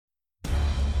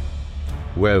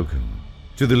Welcome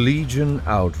to the Legion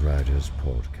Outriders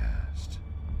podcast,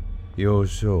 your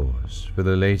source for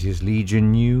the latest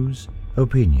Legion news,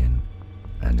 opinion,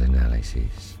 and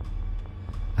analysis.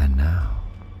 And now,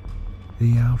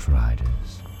 the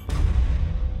Outriders.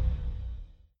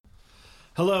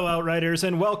 Hello, Outriders,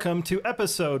 and welcome to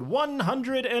episode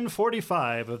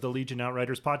 145 of the Legion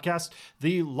Outriders podcast,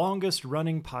 the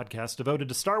longest-running podcast devoted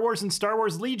to Star Wars and Star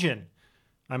Wars Legion.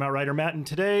 I'm Outrider Matt, and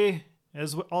today,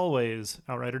 as always,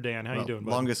 Outrider Dan. How you doing,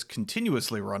 bud? Longest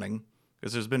continuously running,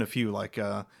 because there's been a few, we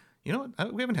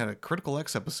haven't had a Critical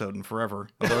X episode in forever.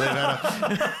 Although they've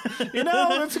had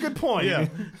that's a good point. Yeah.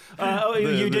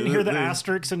 You didn't hear the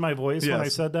asterisks in my voice when I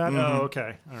said that? Mm-hmm. Oh,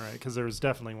 okay. All right, because there was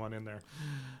definitely one in there.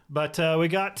 But we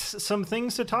got some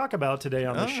things to talk about today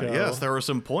on the show. Yes, there were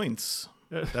some points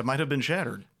that might have been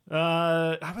shattered.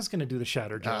 I was going to do the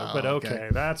shatter joke, but okay,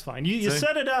 that's fine. You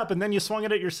set it up and then you swung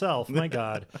it at yourself. My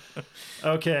God.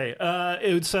 Okay.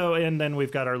 And then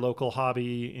we've got our local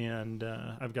hobby, and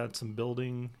I've got some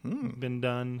building been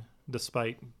done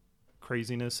despite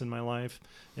craziness in my life.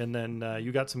 And then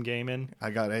you got some gaming. I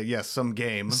got some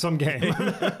game. Some game.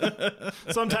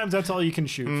 Sometimes that's all you can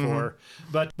shoot for.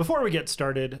 But before we get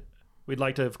started, we'd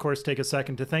like to, of course, take a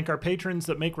second to thank our patrons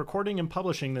that make recording and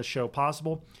publishing this show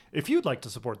possible. If you'd like to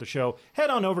support the show, head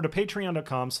on over to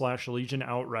patreon.com/Legion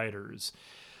Outriders.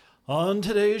 On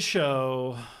today's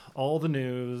show, all the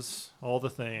news, all the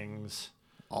things.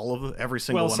 Every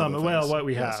single one of the things. What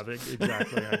we have,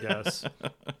 exactly, I guess.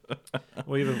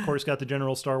 We've, of course, got the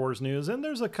general Star Wars news, and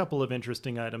there's a couple of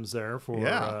interesting items there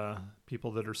for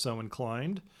people that are so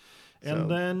inclined. And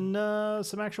then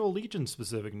some actual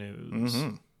Legion-specific news.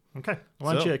 Mm-hmm. Okay.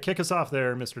 Why don't you kick us off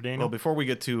there, Mr. Daniel? Well, before we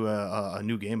get to a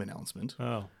new game announcement,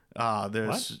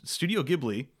 there's Studio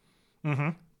Ghibli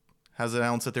has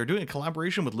announced that they're doing a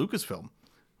collaboration with Lucasfilm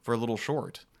for a little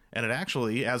short. And it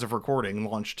actually, as of recording,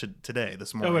 launched today,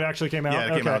 this morning. Oh, it actually came out?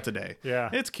 Yeah, it came out today. Yeah.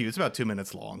 It's cute. It's about 2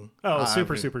 minutes long. Oh,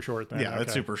 super short then. Yeah, okay.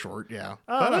 It's super short, yeah.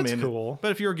 Oh, that's cool.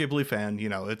 But if you're a Ghibli fan,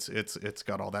 it's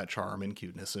got all that charm and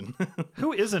cuteness. And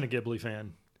Who isn't a Ghibli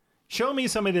fan? Show me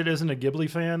somebody that isn't a Ghibli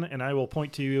fan, and I will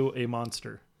point to you a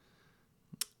monster.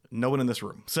 No one in this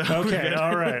room. So okay,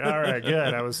 all right,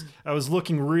 good. I was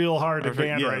looking real hard at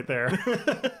Dan right there.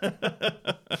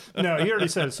 No, he already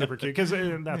said it's super cute because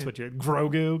that's what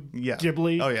Grogu,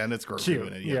 Ghibli. Oh yeah, and it's Grogu cute.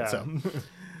 in it. Yeah. So.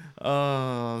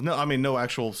 No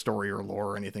actual story or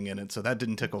lore or anything in it, so that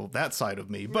didn't tickle that side of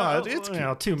me. But it's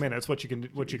cute. 2 minutes. What you can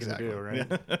do, right?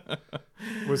 Yeah.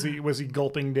 Was he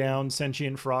gulping down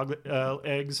sentient frog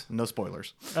eggs? No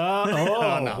spoilers.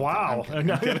 No, wow!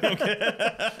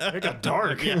 It got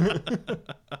dark.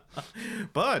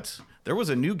 But there was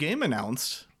a new game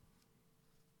announced.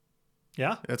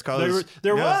 Yeah, it's called.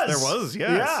 There was.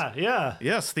 Yes. Yeah.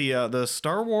 Yes, the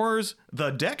Star Wars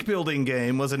deck building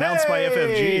game was announced by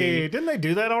FFG. Didn't they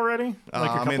do that already?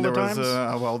 Like a couple of times.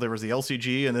 There was the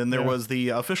LCG, and then there was the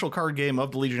official card game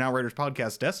of the Legion Outriders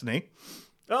podcast, Destiny.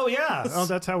 Oh yeah. Oh,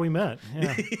 that's how we met.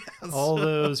 Yeah. Yes. All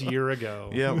those years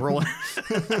ago. Yeah, rolling.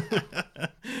 I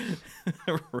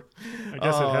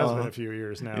guess it has been a few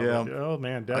years now. Yeah. But, oh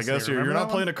man, Destiny. I guess you're not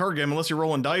playing a card game unless you're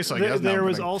rolling dice. I guess there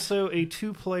was also a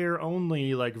 2-player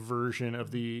only version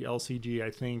of the LCG,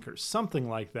 I think, or something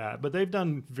like that. But they've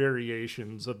done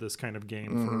variations of this kind of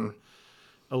game for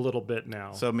a little bit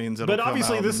now. So it means but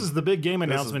obviously this is the big game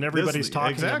announcement everybody's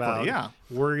talking about. Yeah.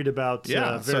 Worried about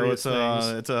various things.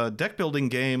 So it's a deck building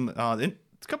game.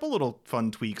 It's a couple little fun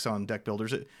tweaks on deck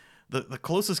builders. The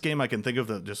closest game I can think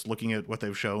of, just looking at what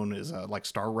they've shown, is like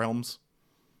Star Realms.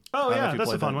 Oh yeah,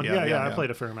 that's a fun one. Yeah, I played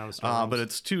a fair amount of Star Realms. But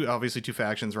it's obviously two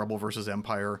factions, Rebel versus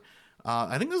Empire.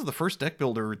 I think this is the first deck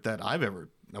builder that I've ever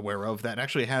aware of that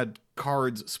actually had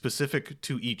cards specific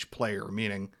to each player,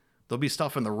 meaning there'll be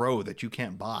stuff in the row that you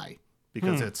can't buy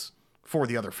because it's for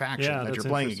the other faction that you're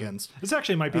playing against. This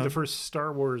actually might be the first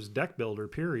Star Wars deck builder,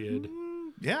 period.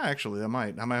 Yeah, actually, I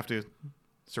might have to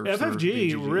search.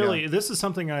 FFG, really, this is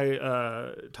something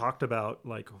I talked about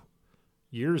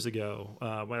years ago,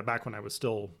 back when I was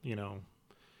still,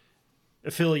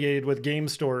 affiliated with game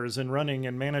stores and running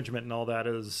and management and all that.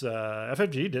 Is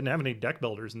FFG didn't have any deck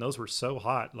builders, and those were so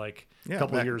hot a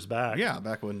couple of years back. Yeah,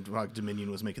 back when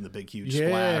Dominion was making the big huge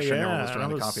splash and everyone was trying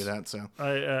to copy that.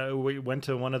 So we went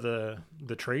to one of the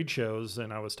trade shows,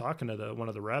 and I was talking to one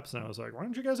of the reps, and I was like, why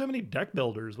don't you guys have any deck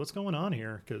builders? What's going on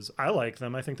here? Because I like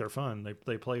them. I think they're fun.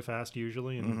 They play fast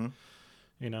usually, and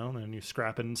and you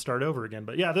scrap it and start over again.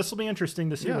 But yeah, this will be interesting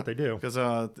to see what they do. Because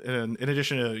in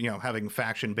addition to having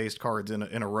faction-based cards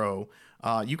in a row,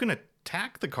 you can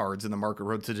attack the cards in the market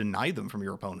road to deny them from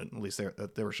your opponent. At least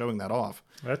they were showing that off.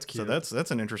 That's cute. So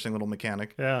that's an interesting little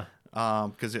mechanic. Yeah.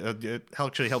 because it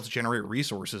actually helps generate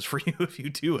resources for you if you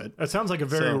do it. That sounds like a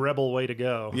very rebel way to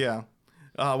go. Yeah.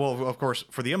 Well, of course,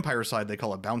 for the Empire side, they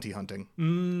call it bounty hunting.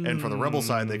 And for the Rebel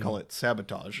side, they call it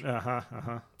sabotage.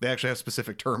 They actually have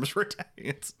specific terms for attacking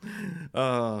it.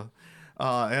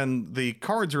 And the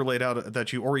cards are laid out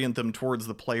that you orient them towards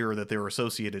the player that they're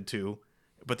associated to.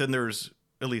 But then there's,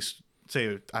 at least,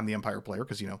 say I'm the Empire player,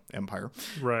 because, Empire.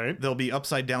 Right. There'll be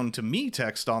upside down to me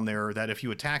text on there that if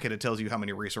you attack it, it tells you how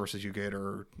many resources you get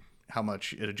or how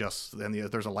much it adjusts. And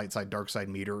there's a light side, dark side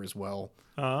meter as well.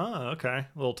 Okay. A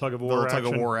little tug of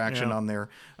war action on there.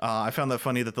 I found that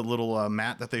funny that the little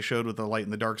mat that they showed with the light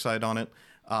and the dark side on it,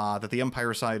 that the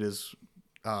Empire side is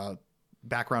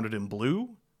backgrounded in blue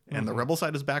and the Rebel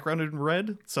side is backgrounded in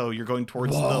red. So you're going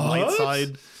towards the light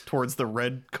side, towards the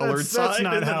red colored side. That's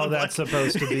not how that's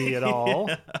supposed to be at all.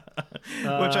 Which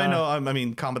I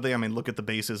know, commonly, look at the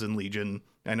bases in Legion.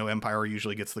 I know Empire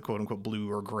usually gets the quote unquote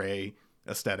blue or gray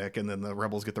aesthetic, and then the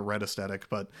Rebels get the red aesthetic.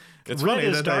 But it's red funny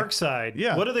is that dark side.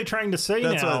 Yeah, what are they trying to say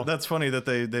now? That's funny that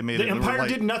they made the it. Empire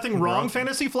did nothing wrong.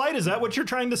 Fantasy Flight, is that what you're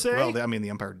trying to say? Well, the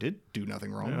Empire did do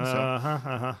nothing wrong.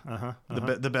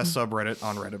 The best subreddit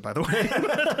on Reddit, by the way.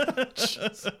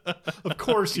 Of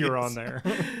course, you're on there.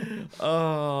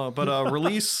 But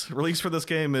release for this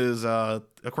game is,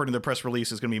 according to the press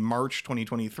release, is going to be March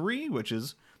 2023, which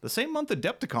is the same month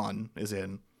Adepticon is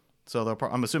in. So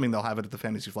I'm assuming they'll have it at the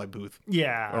Fantasy Flight booth.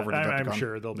 Yeah, over at I'm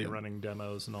sure they'll be running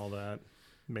demos and all that.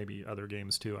 Maybe other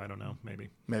games too. I don't know.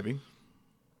 Maybe.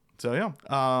 So yeah.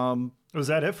 Was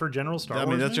that it for general Star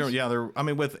Wars? That's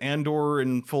news? With Andor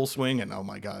in full swing, and oh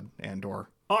my God, Andor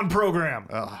on program.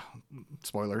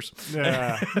 Spoilers.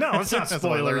 No, it's not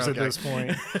spoilers at this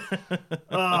point.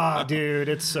 Dude,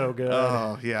 it's so good.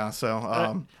 Yeah.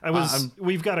 So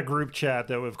we've got a group chat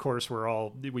that, of course,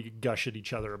 we gush at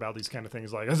each other about these kind of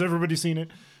things. Like, has everybody seen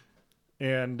it?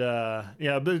 And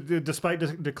but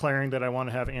despite declaring that I want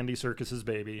to have Andy Serkis's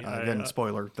baby, again,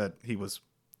 spoiler that he was,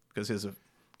 because his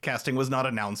casting was not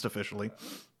announced officially.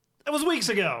 That was weeks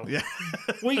ago. Yeah.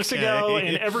 Weeks ago,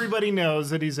 and everybody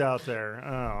knows that he's out there.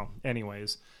 Oh,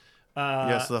 anyways.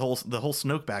 Yes, the whole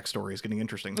Snoke backstory is getting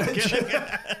interesting.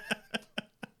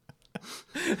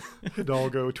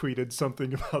 Hidalgo tweeted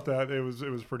something about that. It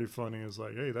was pretty funny. It was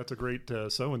like, hey, that's a great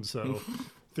so-and-so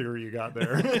theory you got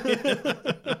there.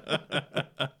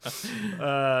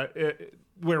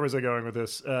 Where was I going with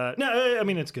this? No,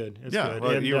 it's good. It's good.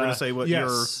 Well, and, you were going to say what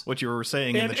you were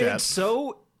saying in the chat. It's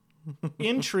so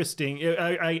interesting.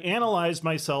 I analyzed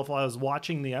myself while I was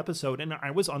watching the episode, and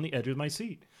I was on the edge of my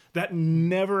seat. That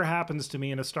never happens to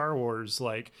me in a Star Wars.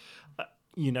 Like,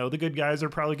 the good guys are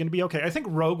probably going to be okay. I think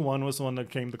Rogue One was the one that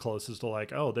came the closest to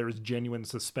like, there's genuine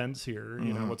suspense here.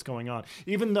 You know what's going on.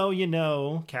 Even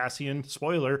though Cassian,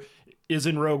 spoiler, is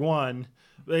in Rogue One.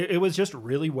 It was just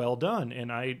really well done,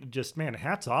 and I just,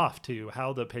 hats off to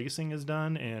how the pacing is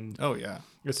done. And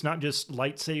it's not just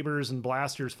lightsabers and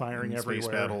blasters firing everywhere.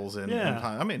 Space battles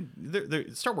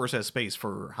and Star Wars has space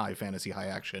for high fantasy, high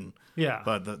action. Yeah,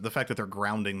 but the fact that they're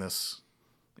grounding this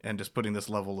and just putting this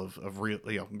level of real,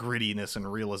 grittiness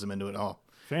and realism into it,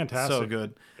 fantastic, so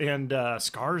good. And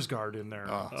Skarsgård in there.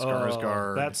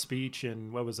 Skarsgård, that speech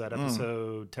in what was that,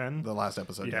 episode 10? The last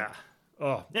episode. Yeah.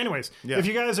 Anyways, if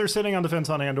you guys are sitting on the fence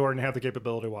on Andor and have the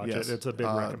capability to watch it, it's a big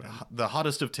recommend. The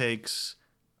hottest of takes,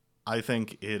 I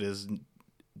think it is,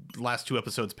 last 2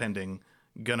 episodes pending,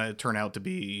 gonna turn out to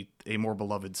be a more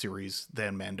beloved series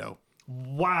than Mando.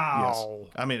 Wow.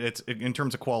 Yes. It's, in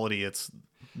terms of quality, it's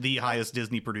the highest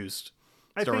Disney produced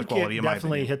Star Wars quality, in my opinion.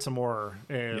 Definitely hits some more,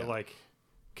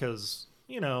 because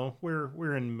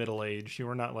we're in middle age.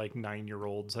 We're not like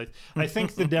 9-year-olds. I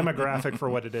think the demographic for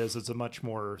what it is a much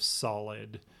more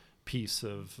solid piece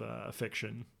of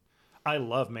fiction. I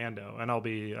love Mando, and I'll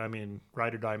be,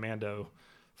 ride or die Mando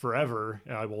forever.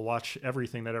 I will watch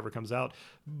everything that ever comes out.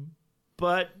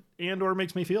 But Andor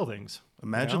makes me feel things.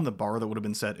 Imagine the bar that would have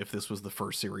been set if this was the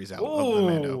first series out of the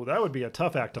Mando. That would be a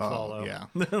tough act to follow. Yeah.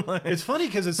 It's funny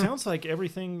because it sounds like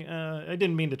everything... I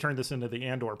didn't mean to turn this into the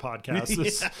Andor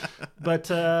podcast.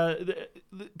 But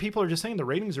people are just saying the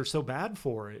ratings are so bad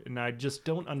for it, and I just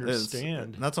don't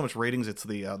understand. It's not so much ratings, it's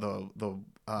the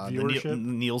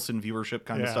Nielsen viewership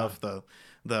kind of stuff.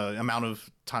 The amount of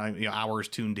time, hours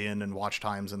tuned in and watch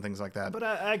times and things like that. But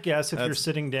I guess if you're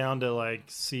sitting down to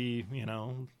see,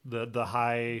 the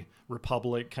High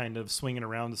Republic kind of swinging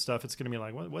around the stuff, it's going to be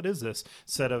like, what is this?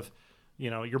 Instead of,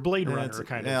 your Blade Runner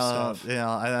kind of stuff. Yeah,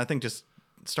 I think just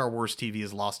Star Wars TV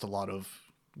has lost a lot of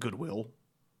goodwill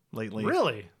lately.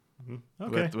 Really?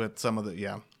 Okay. With some of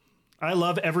the, I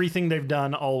love everything they've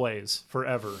done always,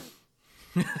 forever.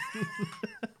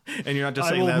 And you're not just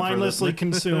I saying will that mindlessly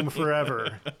consume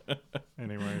forever.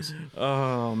 Anyways.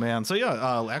 Oh, man. So,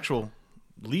 yeah, actual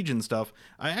Legion stuff.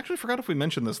 I actually forgot if we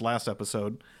mentioned this last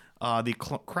episode. The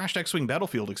Crashed X-Wing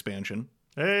Battlefield expansion.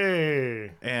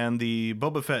 Hey. And the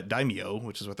Boba Fett Daimyo,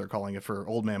 which is what they're calling it for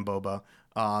Old Man Boba,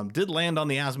 did land on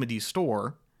the Asmodee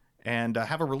store and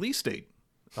have a release date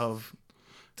of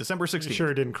December 16th. You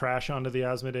sure it didn't crash onto the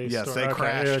Asmodee store? Yes, they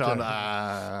crashed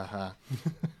on...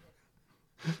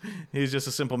 He's just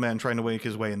a simple man trying to make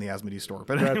his way in the Asmodee store.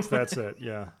 But that's it,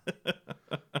 yeah.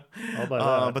 I'll buy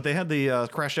that. But they had the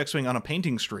Crashed X-Wing on a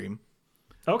painting stream.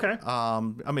 Okay.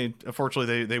 I mean,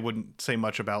 unfortunately, they wouldn't say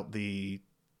much about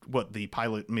what the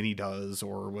pilot mini does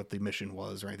or what the mission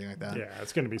was or anything like that. Yeah,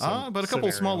 it's going to be some but a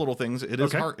couple scenario. small little things. It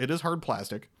is hard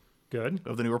plastic. Good.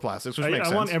 Of the newer plastics, which makes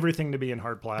sense. I want everything to be in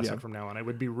hard plastic from now on. It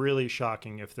would be really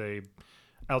shocking if they,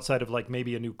 outside of like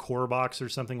maybe a new core box or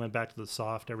something, went back to the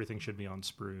soft. Everything should be on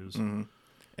sprues. Mm-hmm.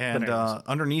 And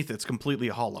underneath, it's completely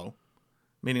hollow.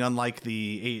 Meaning, unlike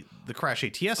the Crash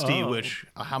ATST, which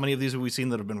how many of these have we seen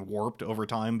that have been warped over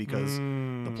time because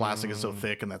the plastic is so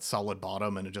thick and that solid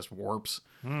bottom and it just warps?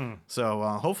 So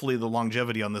hopefully the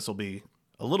longevity on this will be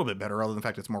a little bit better, other than the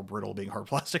fact it's more brittle being hard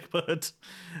plastic, but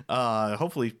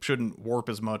hopefully shouldn't warp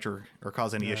as much or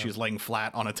cause any issues laying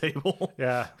flat on a table.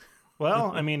 Yeah.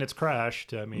 Well, I mean, it's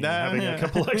crashed. I mean, having a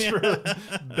couple extra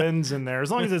bends in there, as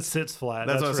long as it sits flat.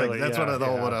 That's what really, that's what the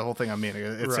whole thing I'm meaning.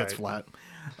 It sits flat.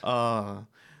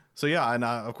 So yeah, and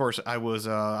of course I'm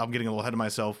getting a little ahead of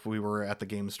myself. We were at the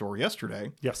game store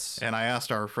yesterday. Yes. And I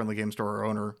asked our friendly game store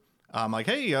owner, I'm like,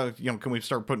 hey, can we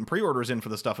start putting pre-orders in for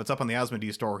the stuff? It's up on the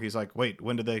Asmodee store. He's like, wait,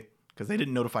 when did they? Because they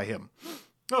didn't notify him.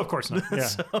 Oh, of course not. Yeah.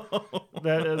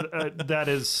 That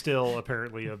is still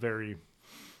apparently a very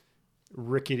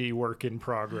rickety work in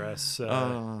progress.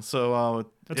 That's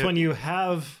when you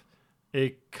have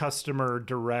a customer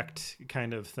direct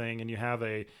kind of thing and you have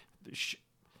a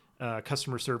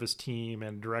customer service team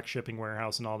and direct shipping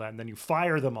warehouse and all that, and then you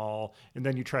fire them all and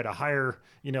then you try to hire,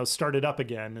 start it up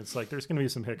again. It's like there's going to be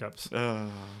some hiccups.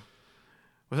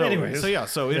 Anyways,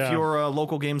 if your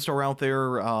local game store out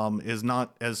there is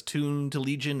not as tuned to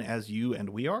Legion as you and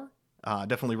we are,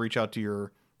 definitely reach out to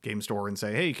your game store and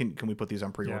say, hey, can we put these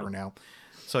on pre-order now?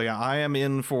 So yeah, I am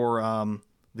in for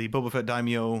the Boba Fett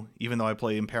Daimyo, even though I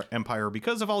play Empire,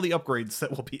 because of all the upgrades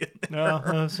that will be in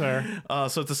there. Sorry.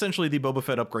 So it's essentially the Boba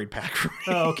Fett upgrade pack for me.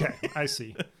 Oh, okay. I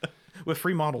see. With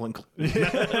free model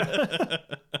included.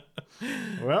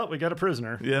 Well, we got a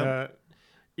prisoner. Yeah.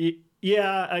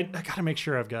 I got to make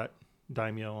sure I've got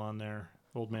Daimyo on there.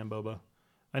 Old Man Boba.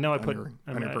 I know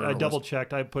I double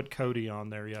checked. I put Cody on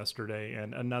there yesterday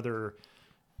and another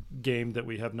game that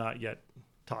we have not yet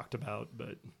talked about,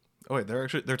 but oh wait, they're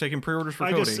taking pre-orders for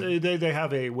Cody. They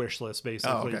have a wish list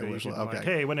basically. Like,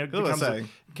 hey, when it becomes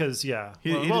because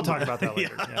we'll talk about that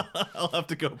later. Yeah. I'll have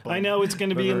to go. I know it's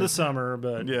going to be in the summer,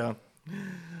 but just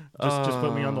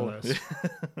put me on the list.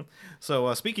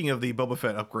 So speaking of the Boba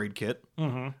Fett upgrade kit,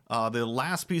 the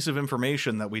last piece of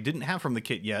information that we didn't have from the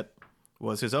kit yet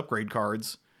was his upgrade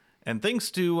cards, and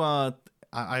thanks to I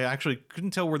actually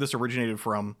couldn't tell where this originated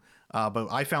from, but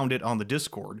I found it on the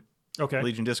Discord. Okay.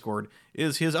 Legion Discord,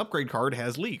 is his upgrade card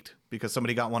has leaked because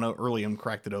somebody got one out early and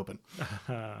cracked it open.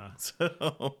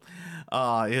 So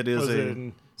it is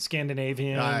in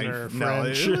Scandinavian or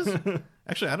French?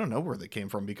 Actually, I don't know where they came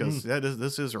from because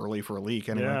this is early for a leak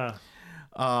anyway.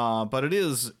 Yeah. But it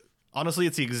is, honestly,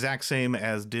 it's the exact same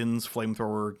as Din's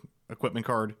flamethrower equipment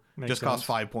card. Just costs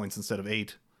 5 points instead of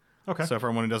 8. Okay. So for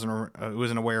everyone who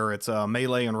isn't aware, it's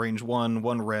melee and range 1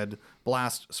 red,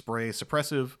 blast, spray,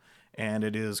 suppressive, and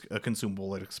it is a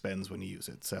consumable that expends when you use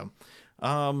it. So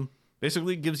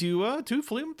basically it gives you 2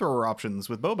 flamethrower options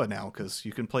with Boba now, because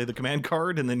you can play the command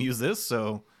card and then use this,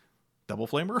 so double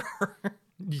flamer.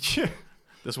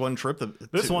 This one trip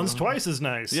this one's twice as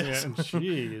nice. Yes. Yeah,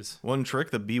 jeez. One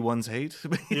trick that B1s hate.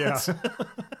 Yeah.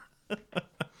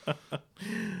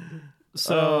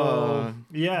 So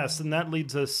yes, and that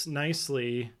leads us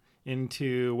nicely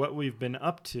into what we've been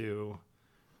up to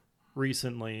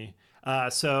recently.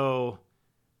 So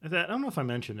I don't know if I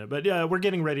mentioned it, but we're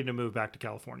getting ready to move back to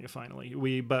California finally.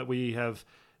 We have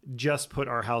just put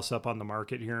our house up on the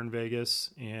market here in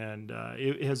Vegas, and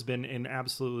it has been an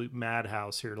absolute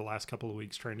madhouse here the last couple of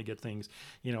weeks trying to get things,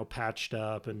 patched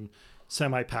up and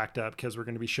semi-packed up, because we're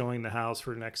going to be showing the house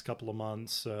for the next couple of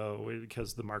months. So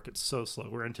because the market's so slow,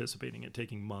 we're anticipating it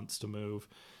taking months to move.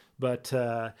 But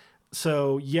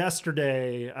so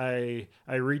yesterday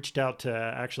I reached out to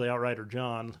actually Outrider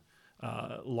John,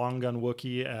 Long Gun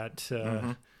Wookiee at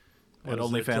At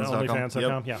what is it? onlyfans.com.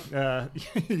 Onlyfans.com. Yeah.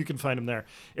 You can find him there.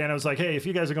 And I was like, hey, if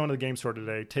you guys are going to the game store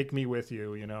today, take me with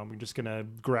you. You know, I'm just going to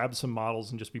grab some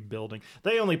models and just be building.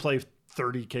 They only play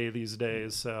 30K these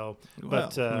days. So,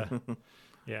 but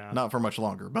yeah. Not for much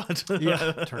longer, but.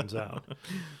 Yeah, turns out.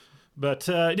 But,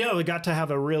 we got to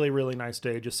have a really, really nice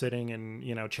day just sitting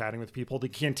and, chatting with people. The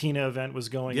Cantina event was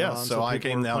going on. So I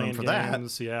came down for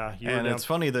games. that. Yeah. And it's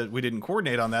funny that we didn't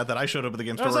coordinate on that I showed up at the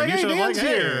game store. Like, and you showed up like,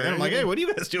 here. And I'm like, hey, what are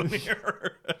you guys doing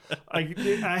here?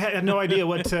 I had no idea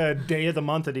what day of the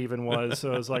month it even was.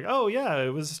 So I was like, oh, yeah, it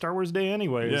was Star Wars Day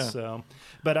anyways. Yeah. So,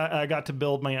 but I got to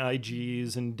build my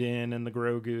IGs and Din and the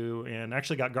Grogu and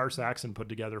actually got Gar Saxon put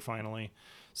together finally.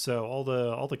 So all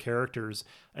the characters,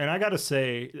 and I got to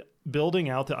say, building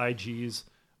out the IGs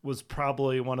was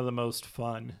probably one of the most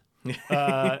fun.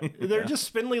 They're just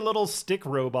spindly little stick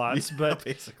robots, but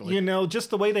basically.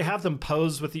 Just the way they have them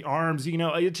posed with the arms,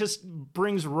 it just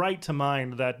brings right to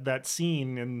mind that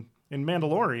scene in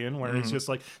Mandalorian where it's just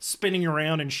like spinning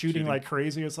around and shooting like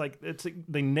crazy. It's like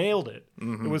they nailed it.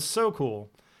 It was so cool.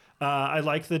 I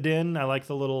like the Din. I like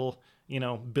the little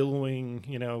billowing,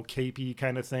 capey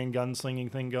kind of thing,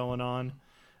 gunslinging thing going on.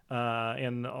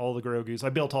 And all the Grogus. I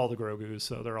built all the Grogus,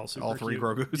 so they're all super All three cute.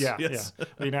 Grogus? Yeah, Yes. yeah.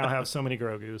 We now have so many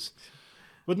Grogus.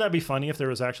 Wouldn't that be funny if there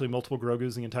was actually multiple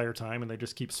Grogus the entire time and they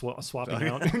just keep swapping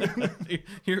out? Are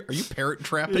you parrot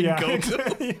trapping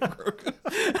Goku?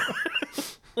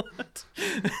 What?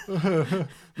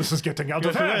 This is getting out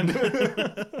of hand.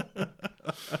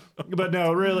 But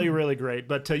no, really, really great.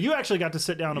 But you actually got to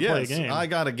sit down and play a game. I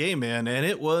got a game in, and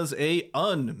it was a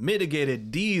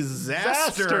unmitigated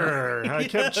disaster. I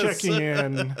kept checking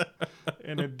in,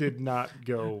 and it did not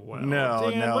go well.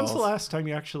 No. When's the last time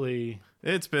you actually...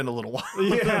 It's been a little while.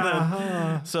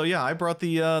 Yeah. So yeah, I brought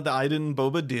the Iden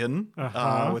Boba Din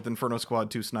with Inferno Squad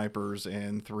 2 snipers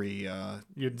and 3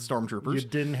 stormtroopers. You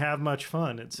didn't have much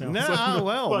fun, it sounds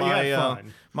like.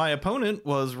 My opponent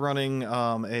was running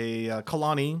a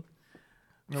Kalani,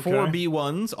 4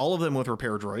 B1s, all of them with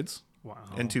repair droids. Wow.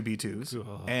 And 2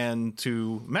 B2s and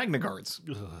 2 Magna Guards.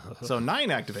 So 9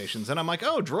 activations. And I'm like,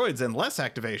 oh, droids and less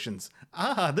activations.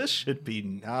 This should be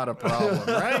not a problem,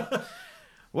 right?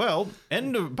 Well,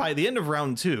 by the end of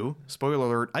round 2, spoiler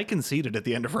alert, I conceded at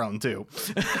the end of round 2.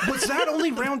 Was that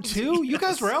only round 2? You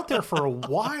guys were out there for a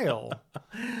while.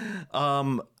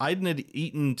 Iden had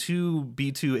eaten 2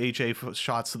 B2 HA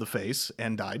shots to the face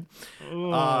and died.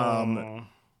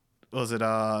 Was it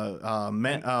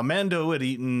Mando had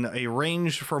eaten a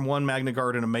range from one Magna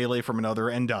Guard and a melee from another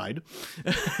and died.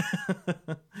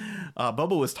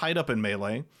 Bubba was tied up in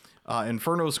melee.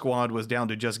 Inferno Squad was down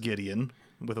to just Gideon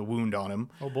with a wound on him.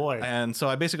 Oh boy. And so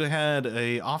I basically had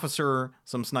a officer,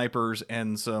 some snipers,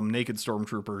 and some naked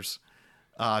stormtroopers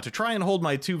to try and hold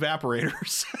my 2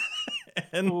 evaporators.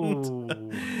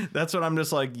 And that's what I'm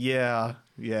just like, yeah.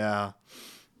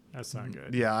 That's not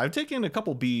good. Yeah, I've taken a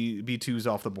couple B2s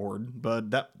off the board,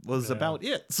 but that was about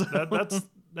it. So.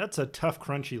 That's a tough,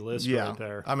 crunchy list right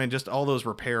there. I mean, just all those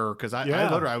repair, because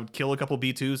I would kill a couple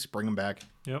B2s, bring them back.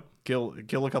 Yep.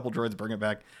 Kill a couple droids, bring it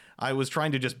back. I was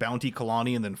trying to just bounty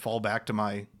Kalani and then fall back to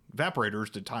my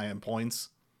evaporators to tie in points.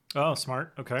 Oh,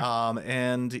 smart. Okay.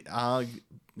 And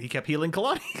he kept healing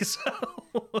Kalani, so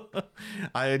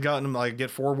I had gotten him,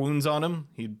 get 4 wounds on him.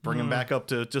 He'd bring him back up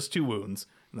to just 2 wounds.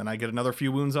 And then I get another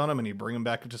few wounds on him, and he'd bring him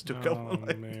back just to go.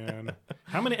 Oh, man.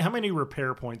 How many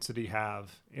repair points did he have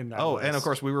in that list? And of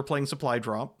course, we were playing supply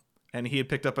drop, and he had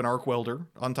picked up an arc welder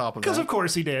on top of that. Because of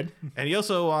course he did. And he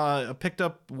also picked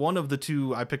up one of the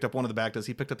 2. I picked up one of the Bactas.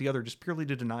 He picked up the other just purely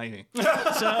to deny me.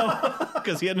 So,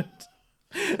 because he hadn't...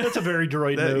 That's a very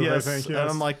droid move, yes. I think. Yes. And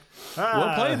I'm like,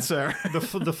 well played, sir.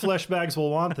 The flesh bags will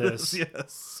want this.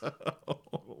 Yes.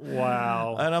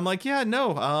 Wow. And I'm like,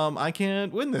 I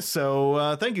can't win this.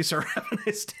 So thank you, sir. Have a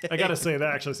nice day. I got to say,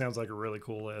 that actually sounds like a really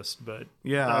cool list. But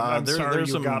yeah, I'm sorry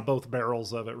you got both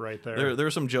barrels of it right there.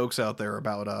 There's some jokes out there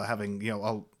about having,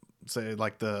 I'll say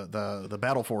like the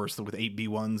battle force with 8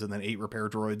 B1s and then 8 repair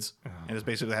droids. And it's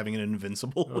basically having an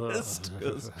invincible list.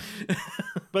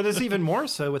 But it's even more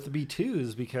so with the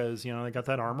B2s because, they got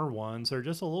that armor 1s. They're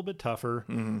just a little bit tougher.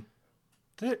 Mm-hmm.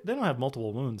 They don't have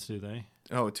multiple wounds, do they?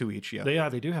 Oh, 2 each, yeah.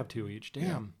 They do have 2 each. Damn.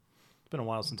 Yeah. It's been a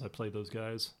while since I played those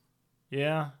guys.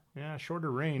 Yeah, shorter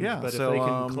range. Yeah, but if they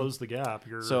can close the gap,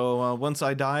 you're... So once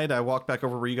I died, I walked back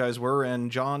over where you guys were,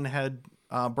 and John had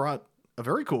brought a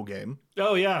very cool game.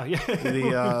 Oh, yeah.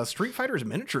 The Street Fighter's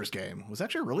Miniatures game was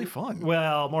actually really fun.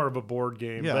 Well, more of a board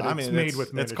game, but it's made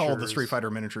with miniatures. It's called the Street Fighter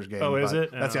Miniatures game. Oh, is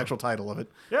it? That's the actual title of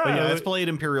it. Yeah, but yeah, it's played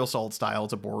Imperial Assault style.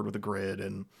 It's a board with a grid,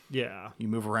 and yeah, you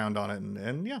move around on it,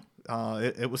 and yeah,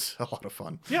 it was a lot of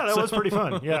fun. Yeah, that was pretty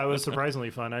fun. Yeah, it was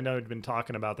surprisingly fun. I know I'd been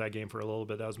talking about that game for a little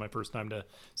bit. That was my first time to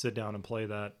sit down and play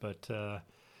that, but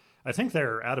I think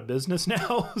they're out of business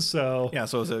now. So yeah,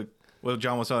 so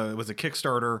John was it was a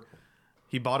Kickstarter.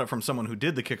 He bought it from someone who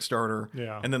did the Kickstarter,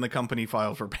 and then the company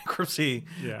filed for bankruptcy.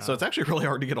 Yeah. So it's actually really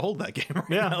hard to get a hold of that game right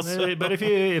now. So. But if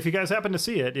you guys happen to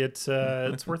see it, it's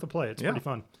worth a play. It's pretty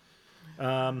fun.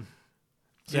 What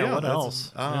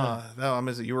else?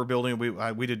 You were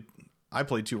building. I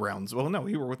played 2 rounds. Well, no,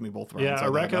 you were with me both rounds. Yeah,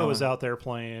 Areko was out there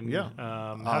playing. Yeah.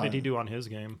 How did he do on his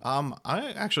game?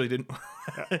 I actually didn't,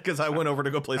 because I went over to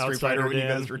go play Street Fighter when you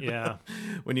guys were done.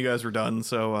 When you guys were done.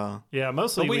 So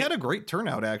mostly. But we had a great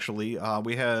turnout actually.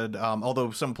 We had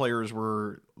although some players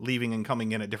were leaving and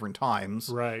coming in at different times.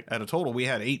 Right. At a total, we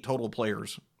had 8 total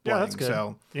players. Yeah, that's good.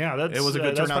 So it was a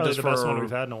good turnout. Just the best one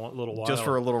we've had in a little while. Just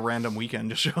for a little random weekend,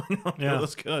 just showing up. Yeah, it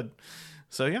was good.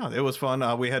 So yeah, it was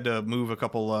fun. We had to move a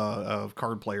couple of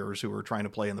card players who were trying to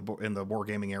play in the board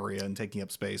gaming area and taking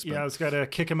up space. But, it's got to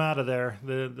kick them out of there.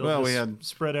 We had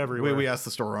spread everywhere. We asked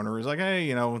the store owner. He's like,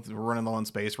 hey, we're running low on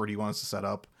space. Where do you want us to set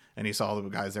up? And he saw the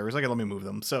guys there. He's like, let me move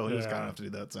them. So he was kind of have to do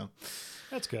that. So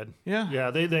that's good.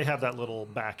 Yeah. They have that little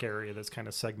back area that's kind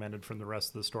of segmented from the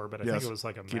rest of the store. But I think it was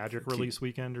like a Magic release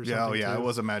weekend or something. Yeah, it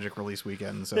was a Magic release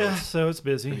weekend. So so it's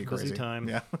busy time.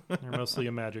 Yeah, they're mostly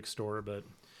a Magic store, but.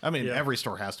 I mean, every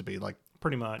store has to be like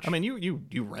pretty much. I mean,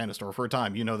 you ran a store for a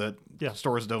time. You know that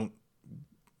stores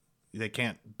they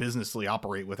can't businessly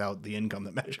operate without the income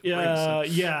that Magic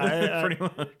brings. Pretty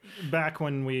much. Back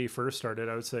when we first started,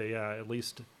 I would say at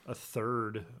least a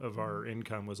third of our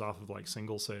income was off of like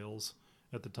single sales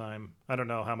at the time. I don't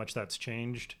know how much that's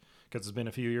changed because it's been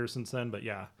a few years since then, but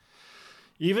yeah,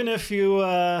 even if you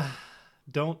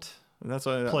don't. That's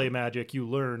why, play Magic, you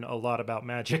learn a lot about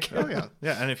Magic. Oh yeah,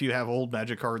 and if you have old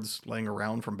Magic cards laying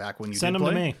around from back when you send did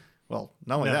them play, to me. Well,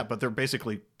 not only that, but they're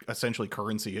basically essentially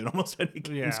currency in almost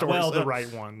any store. Well, the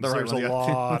right ones. There's a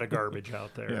lot of garbage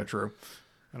out there. Yeah, true.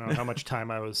 I don't know how much time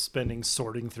I was spending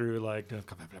sorting through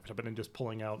and just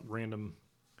pulling out random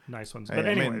nice ones. But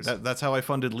anyways, that's how I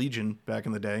funded Legion back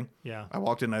in the day. Yeah, I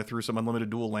walked in, I threw some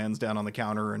unlimited dual lands down on the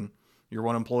counter, and your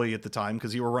one employee at the time,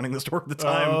 because you were running the store at the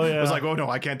time, was like, oh no,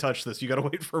 I can't touch this. You got to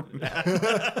wait for Matt.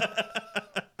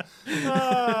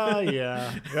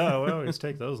 Yeah. Oh, we always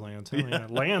take those lands. Oh, yeah.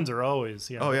 Lands are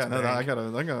always. Oh yeah, no, I got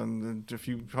a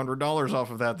few $100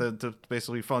 off of that to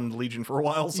basically fund Legion for a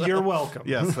while. So. You're welcome.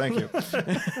 Yes, thank you.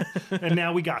 And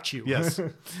now we got you. Yes.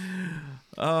 So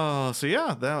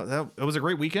yeah, that it was a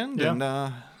great weekend,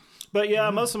 and. But yeah,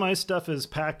 most of my stuff is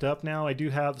packed up now. I do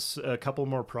have a couple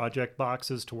more project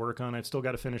boxes to work on. I've still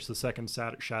got to finish the second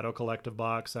Shadow Collective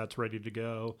box. That's ready to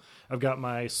go. I've got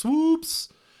my swoops.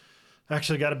 I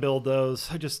actually got to build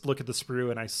those. I just look at the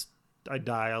sprue and I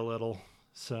die a little.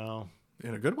 So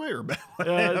in a good way or bad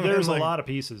way? There's a lot of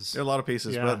pieces. There are a lot of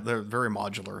pieces, but they're very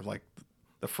modular. Like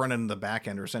the front end and the back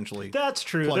end are essentially that's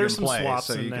true. There's some swaps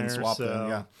so in you there. Can swap them.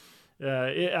 Yeah.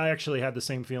 I actually had the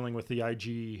same feeling with the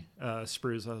IG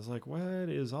sprues. I was like, what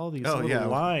is all these little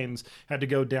lines? Had to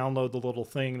go download the little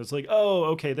thing. And it's like, oh,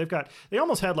 okay. They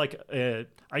almost had like a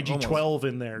IG 12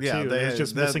 in there too. It's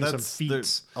just missing some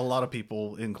feet. A lot of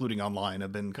people, including online,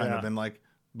 have been kind of been like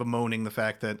bemoaning the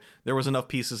fact that there was enough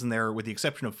pieces in there with the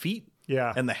exception of feet.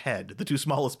 Yeah, and the head, the 2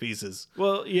 smallest pieces.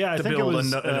 Well, yeah, I think build it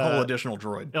was a whole additional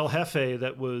droid. El Jefe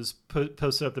that was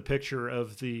posted up the picture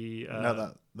of the.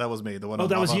 No, that was me. The one. Oh,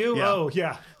 that was you. Yeah. Oh,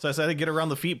 yeah. So I said to get around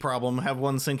the feet problem, have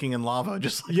one sinking in lava.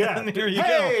 Just like here you go.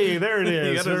 Hey, there it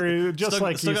is. Still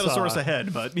got to source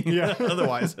ahead, but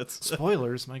otherwise it's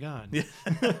spoilers. My God. Yeah.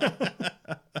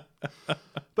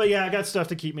 But yeah, I got stuff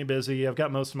to keep me busy. I've got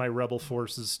most of my Rebel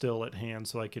forces still at hand,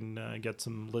 so I can get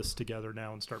some lists together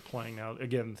now and start playing out.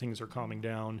 Again, things are calming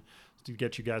down to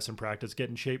get you guys some practice. Get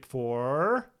in shape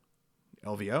for...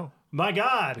 LVO. My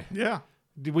God. Yeah.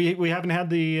 We haven't had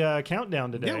the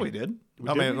countdown today. Yeah, we did.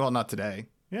 Well, not today.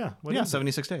 Yeah.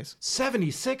 76 days.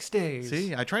 76 days.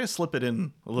 See, I try to slip it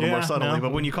in a little more subtly,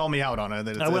 but when you call me out on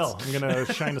it, I will. I'm going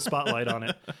to shine the spotlight on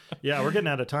it. Yeah, we're getting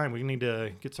out of time. We need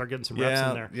to start getting some reps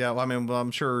in there. Yeah, well,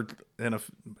 I'm sure in a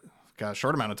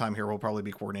short amount of time here, we'll probably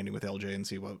be coordinating with LJ and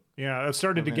see what. Yeah, I've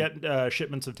started to get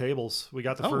shipments of tables. We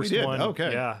got the first one.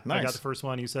 Okay. Yeah, nice. I got the first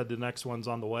one. You said the next one's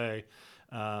on the way.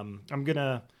 I'm going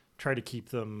to try to keep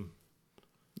them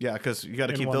Yeah, because you got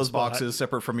to in keep one those spot. boxes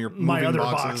separate from your My moving other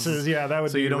boxes. boxes. Yeah, that would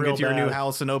so be you don't real get to your new bad.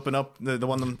 house and open up the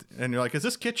one, and you're like, is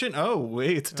this kitchen? Oh,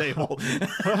 wait, it's a table.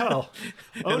 Well,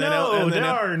 oh And then- no, and then-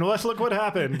 darn, let's look what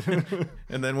happened.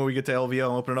 And then when we get to LVO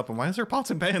and open it up, and why is there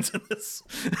pots and pans in this?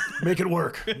 Make it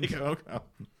work. You go, oh,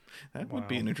 that would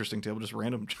be an interesting table, just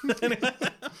random.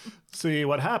 See,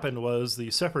 what happened was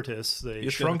the Separatists, they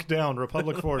shrunk down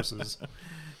Republic forces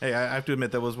Hey, I have to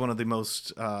admit that was one of the most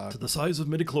to the size of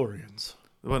midichlorians.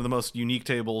 one of the most unique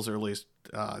tables, or at least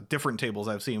different tables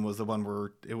I've seen, was the one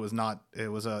where it was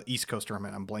a East Coast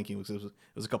tournament. I'm blanking because it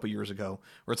was a couple years ago,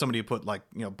 where somebody put like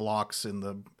blocks in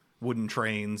the wooden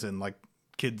trains and like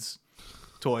kids'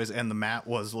 toys, and the mat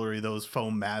was literally those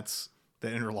foam mats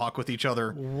that interlock with each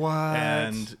other. What?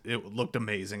 And it looked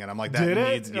amazing, and I'm like, that Did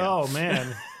needs. it? Yeah. Oh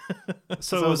man. So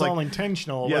So it was like- all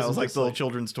intentional. Yeah, it wasn't was like just little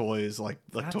children's toys, like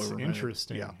That's toy room.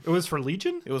 interesting. Yeah, It was for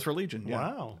Legion? it was for Legion. Yeah.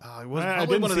 Wow. It was I probably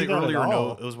didn't one of see the that at earlier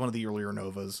all. It was one of the earlier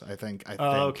Novas, I think.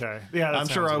 Oh, okay. Yeah, that I'm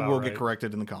sure sounds I about will right. get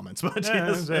corrected in the comments, but Yeah,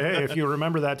 yes. hey, if you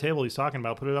remember that table he's talking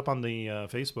about, put it up on the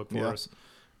Facebook for Yeah. us.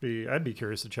 I'd be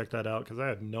curious to check that out because I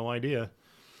had no idea.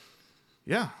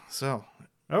 Yeah. So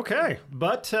Okay,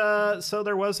 but so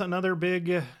there was another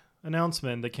big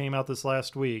announcement that came out this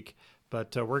last week,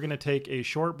 but we're going to take a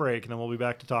short break and then we'll be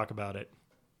back to talk about it.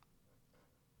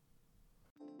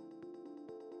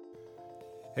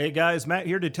 Hey guys, Matt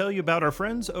here to tell you about our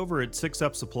friends over at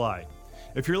 6UP Supply.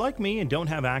 If you're like me and don't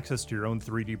have access to your own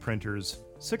 3D printers,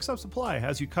 6UP Supply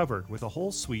has you covered with a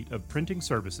whole suite of printing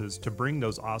services to bring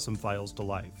those awesome files to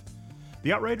life.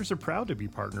 The Outriders are proud to be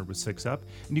partnered with 6UP,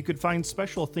 and you could find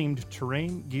special themed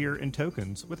terrain, gear, and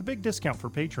tokens with a big discount for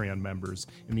Patreon members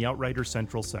in the Outrider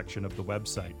Central section of the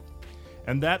website.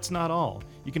 And that's not all.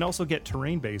 You can also get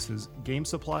terrain bases, game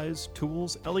supplies,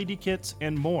 tools, LED kits,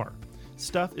 and more.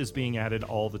 Stuff is being added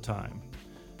all the time.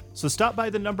 So stop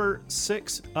by the number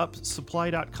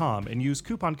 6upsupply.com and use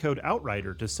coupon code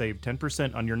OUTRIDER to save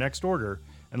 10% on your next order,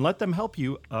 and let them help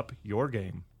you up your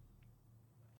game.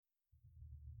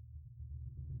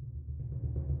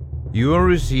 You are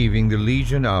receiving the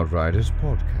Legion Outriders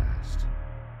podcast.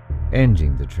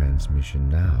 Ending the transmission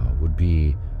now would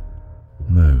be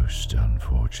most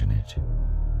unfortunate.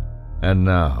 And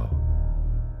now,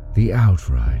 the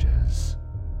Outriders.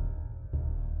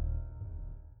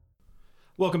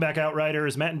 Welcome back,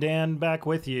 Outriders. Matt and Dan back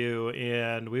with you,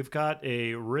 and we've got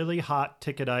a really hot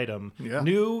ticket item. Yeah.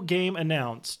 New game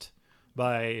announced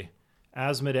by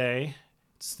Asmodee.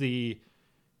 It's the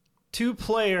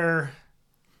 2-player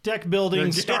deck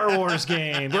building Star Wars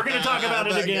game. We're going to talk about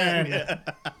it again.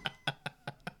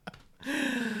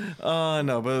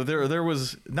 no, but there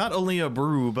was not only a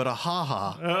brew, but a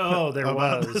ha-ha. Oh, there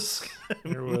About was.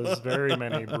 There was very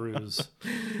many brews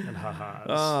and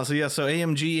ha-has. So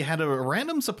AMG had a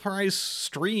random surprise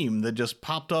stream that just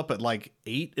popped up at like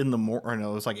 8 in the morning. Or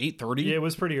no, it was like 8:30. Yeah, it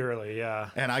was pretty early, yeah.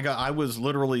 And I was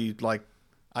literally like,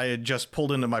 I had just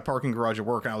pulled into my parking garage at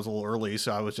work, and I was a little early,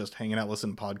 so I was just hanging out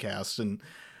listening to podcasts, and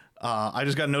I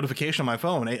just got a notification on my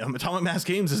phone. Atomic Mass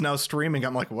Games is now streaming.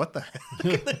 I'm like, what the heck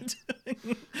are they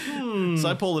doing? So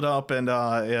I pulled it up, and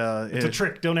It's a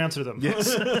trick. Don't answer them.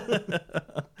 yes.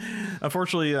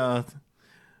 Unfortunately,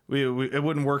 it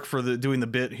wouldn't work for doing the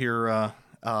bit here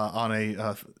on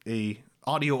a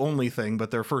audio only thing,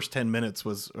 but their first 10 minutes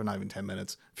was, or not even 10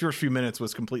 minutes, first few minutes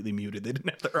was completely muted. They didn't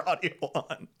have their audio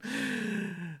on.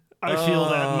 I feel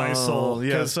that in my soul.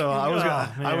 Yeah, 'cause- so I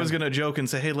man. was gonna joke and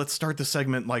say, hey, let's start the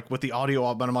segment like with the audio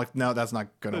up, but I'm like, no, that's not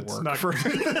gonna It's work. not- for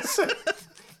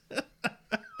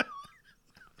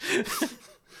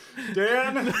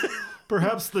Dan,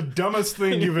 perhaps the dumbest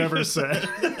thing you've ever said.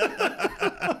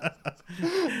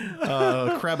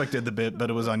 Krabick did the bit, but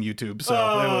it was on YouTube, so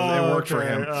it worked for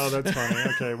okay. him. Oh, that's funny.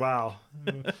 Okay, wow.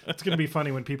 It's going to be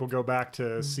funny when people go back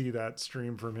to see that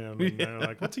stream from him and they're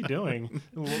like, what's he doing?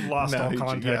 Lost all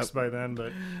context by then,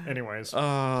 but anyways.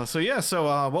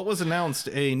 So what was announced?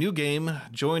 A new game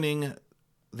joining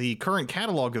the current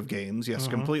catalog of games. Yes,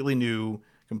 completely new,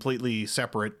 completely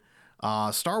separate.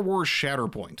 Star Wars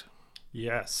Shatterpoint.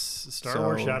 Yes, Star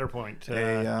Wars Shatterpoint.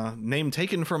 A name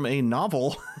taken from a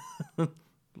novel.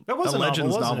 That was a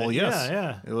Legends wasn't novel, it? yes.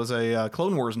 Yeah. It was a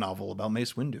Clone Wars novel about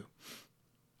Mace Windu.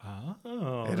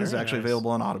 Oh, It is very actually nice.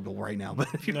 available on Audible right now. But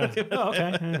if you Oh,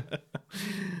 okay.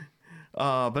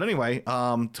 but anyway,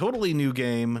 totally new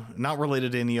game, not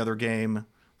related to any other game.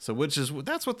 So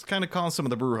that's what's kind of caused some of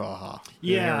the brouhaha.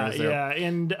 Yeah,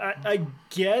 and I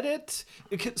get it.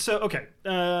 So, okay,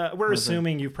 we're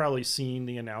assuming you've probably seen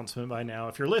the announcement by now.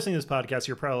 If you're listening to this podcast,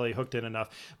 you're probably hooked in enough.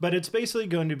 But it's basically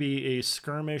going to be a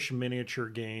skirmish miniature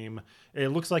game. It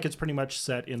looks like it's pretty much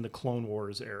set in the Clone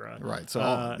Wars era. Right, so,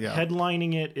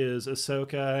 headlining it is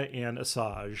Ahsoka and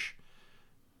Asajj.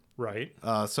 Right.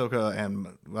 Ahsoka and,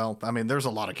 well, I mean, there's a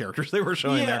lot of characters they were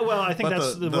showing there. Yeah, well, I think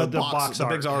that's what the box art.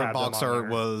 The big had box them on art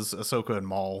there. was Ahsoka and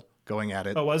Maul going at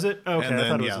it. Oh, was it? Okay, And then, I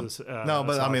thought it was no,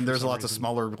 but I Asajj mean, for there's some lots of reason.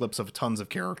 smaller clips of tons of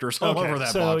characters all Okay, over that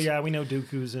so box. yeah, we know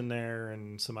Dooku's in there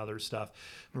and some other stuff.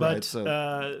 But Right,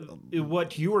 so-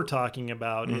 what you were talking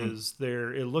about is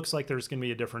it looks like there's going to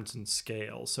be a difference in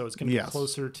scale. So it's going to be Yes.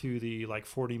 closer to the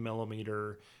 40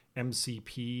 millimeter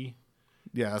MCP.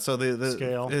 Yeah, so the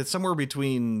Scale. it's somewhere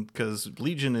between, because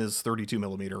Legion is 32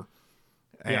 millimeter,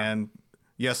 and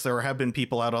yes, there have been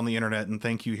people out on the internet, and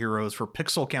thank you, heroes, for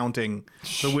pixel counting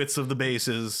the widths of the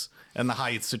bases and the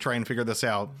heights to try and figure this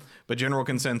out. But general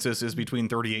consensus is between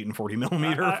 38 and 40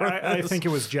 millimeter. I think it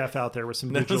was Jeff out there with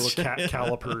some digital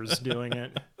calipers doing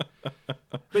it.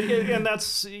 But and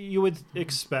that's, you would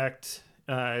expect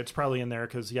it's probably in there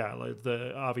because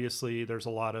obviously there's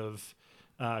a lot of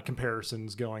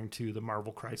comparisons going to the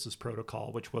Marvel Crisis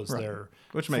Protocol, which was their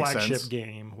Which makes flagship sense.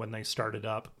 game when they started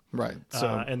up. Right.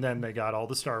 So And then they got all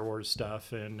the Star Wars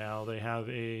stuff, and now they have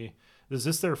is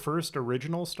this their first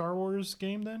original Star Wars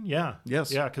game then? Yeah.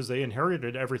 Yes. Yeah, because they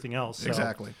inherited everything else. So.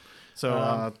 exactly.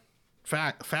 So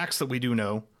facts that we do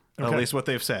know, at Okay. least what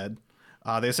they've said.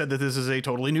 They said that this is a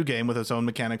totally new game with its own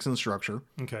mechanics and structure.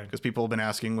 Okay. Because people have been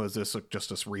asking, was this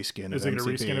just a reskin Is of it a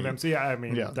MCP? reskin of MC? Yeah, I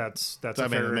mean, Yeah. that's I a mean, it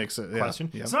fair makes it- yeah,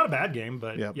 question. yeah. It's not a bad game,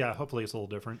 but Yeah. yeah, hopefully it's a little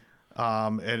different.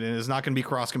 And it is not going to be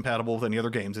cross-compatible with any other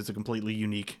games. It's a completely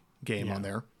unique game on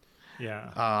there.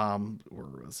 Yeah. Where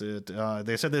was it?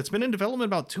 They said that it's been in development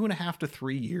about 2.5 to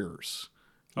 3 years,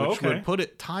 which Oh, okay. would put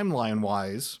it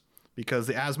timeline-wise, because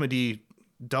the Asmodee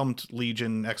dumped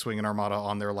Legion, X-Wing, and Armada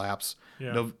on their laps.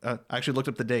 Yeah. I actually looked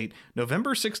up the date,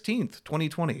 November 16th,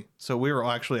 2020. So we were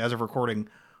actually, as of recording,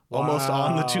 almost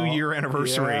on the 2-year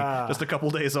anniversary, Yeah. just a couple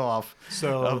days off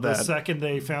So of the that. second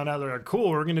they found out, they're like,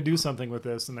 cool, we're going to do something with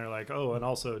this. And they're like, oh, and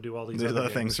also do all these The other other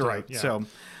games things, too. right. Yeah. So,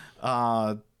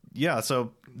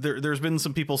 so there's been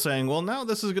some people saying, well, now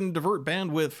this is going to divert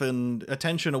bandwidth and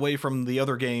attention away from the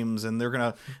other games, and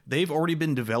they've already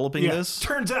been developing this.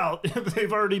 Turns out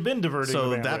they've already been diverting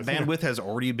So the that bandwidth has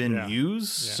already been Yeah. used.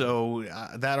 So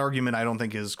that argument I don't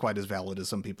think is quite as valid as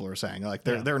some people are saying. Like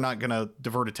they're not going to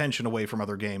divert attention away from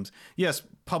other games. Yes,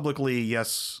 publicly,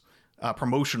 yes,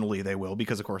 promotionally they will,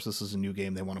 because of course this is a new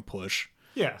game they want to push.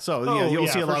 Yeah. So you'll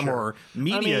see a for lot more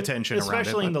media attention around it.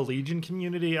 especially in but- the Legion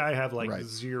community. I have Right.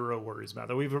 zero worries about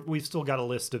that. We've still got a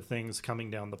list of things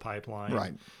coming down the pipeline.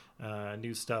 Right.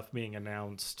 New stuff being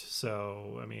announced.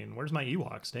 So I mean, where's my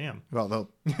Ewoks? Damn. Well,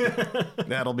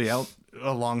 that'll be out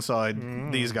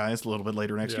alongside these guys a little bit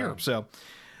later next year. So,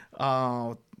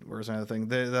 where's another thing?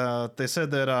 They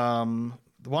said that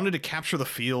they wanted to capture the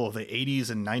feel of the 80s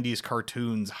and 90s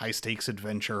cartoons, high stakes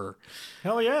adventure.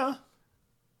 Hell yeah.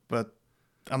 But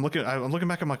I'm looking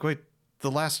back. I'm like, wait,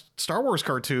 the last Star Wars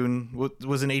cartoon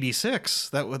was in '86.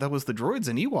 That was the droids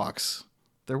and Ewoks.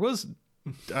 There was.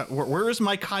 Where is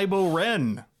my Kybo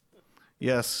Ren?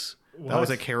 Yes, that was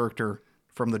What? a character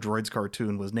from the Droids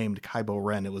cartoon, was named Kybo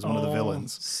Ren. It was one of the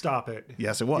villains. Stop it.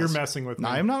 Yes, it was. You're messing with me. No,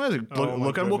 I'm not messing. Oh, my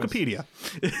Look on goodness. Wikipedia.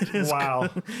 It is- Wow.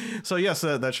 So yes,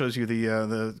 that shows you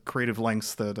the creative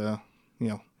lengths that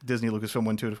Disney Lucasfilm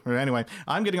went to. Anyway,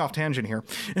 I'm getting off tangent here.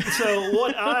 So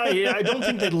what I don't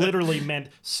think they literally meant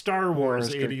Star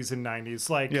Wars Wars, 80s and 90s.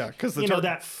 Like, Yeah, 'cause the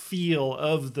that feel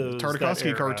of those. that Tartakovsky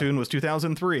era. cartoon was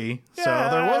 2003. Yeah, so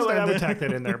there was I would that. tack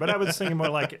that in there, but I was thinking more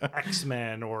like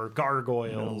X-Men or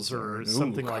Gargoyles or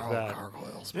something like that.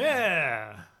 Gargoyles.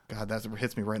 Yeah. God, that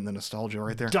hits me right in the nostalgia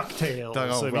right there. DuckTales.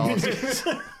 Oh, I well, mean,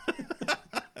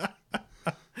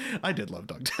 I did love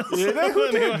DuckTales. yeah,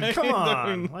 who did? Come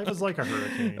on. Life is like a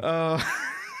hurricane.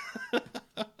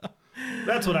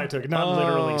 That's what I took. Not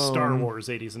literally Star Wars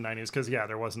 80s and 90s, because,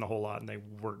 there wasn't a whole lot, and they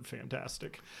weren't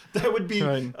fantastic. That would be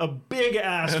Right. a big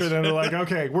ask for them to like,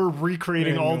 okay, we're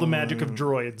recreating all the magic of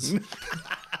droids.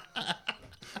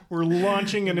 We're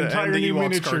launching an entire the new Ewoks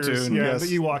miniatures. cartoon, Yeah, yes.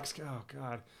 the Ewoks. Oh,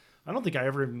 God. I don't think I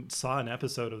ever even saw an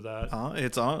episode of that.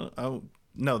 It's on. Oh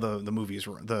no, the movies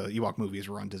were the Ewok movies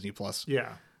were on Disney Plus.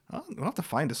 Yeah. We'll have to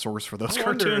find a source for those I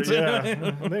wonder, cartoons.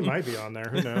 yeah. They might be on there.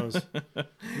 Who knows?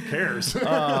 Who cares?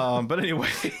 But anyway,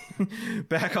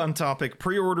 back on topic.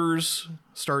 Pre-orders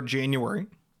start January.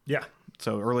 Yeah.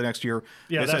 So early next year.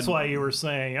 Yeah, They that's said- why you were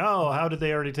saying, oh, how did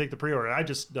they already take the pre-order? I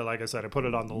just, like I said, I put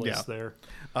it on the list there.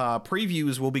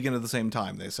 Previews will begin at the same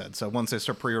time, they said. So once they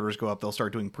start pre-orders go up, they'll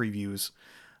start doing previews.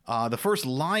 The first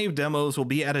live demos will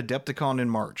be at Adepticon in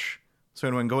March. So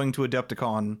anyone going to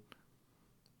Adepticon,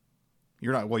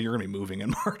 you're going to be moving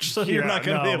in March, so you're not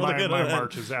going to be able to get my it.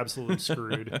 March is absolutely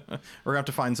screwed. We're going to have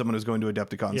to find someone who's going to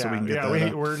Adepticon so we can get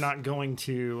that. We're not going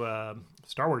to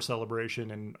Star Wars Celebration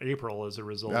in April as a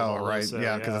result of all right. this. So,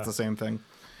 Because it's the same thing.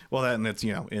 Well, that and it's,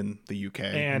 in the UK.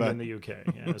 And in the UK.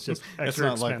 Yeah, it's just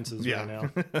extra expenses right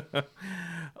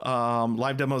now.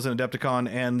 Live demos in Adepticon,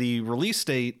 and the release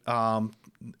date,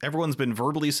 everyone's been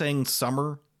verbally saying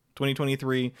summer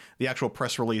 2023. The actual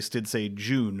press release did say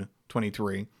June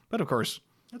 23. But of course,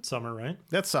 That's summer, right?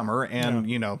 that's summer,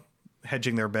 and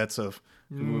hedging their bets of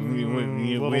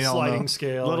Little sliding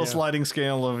scale. little sliding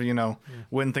scale of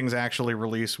when things actually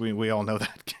release. We all know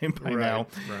that game by now.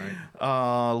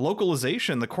 Right.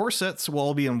 Localization: the core sets will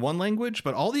all be in one language,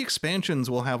 but all the expansions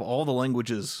will have all the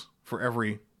languages for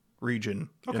every region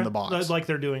in the box, like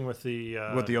they're doing with the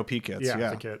OP kits.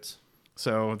 the kits.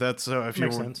 So that's if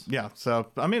Makes you sense. yeah. So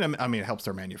I mean, it helps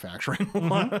their manufacturing a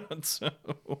lot. So.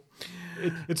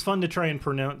 It's fun to try and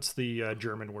pronounce the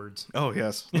German words. Oh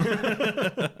yes.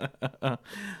 They're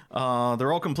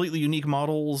all completely unique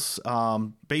models.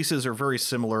 Bases are very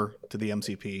similar to the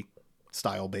MCP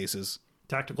style bases.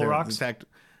 Tactical rocks In fact,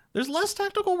 there's less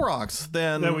tactical rocks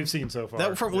than that we've seen so far.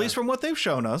 At least from what they've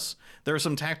shown us. There are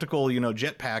some tactical,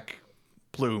 jetpack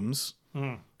plumes,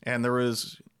 and there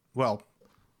is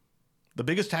the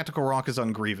biggest tactical rock is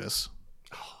on Grievous.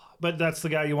 But that's the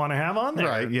guy you want to have on there,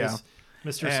 Right? Yeah,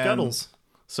 Mr. Scuttles.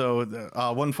 So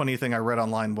one funny thing I read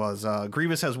online was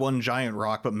Grievous has one giant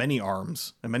rock, but many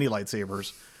arms and many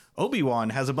lightsabers. Obi-Wan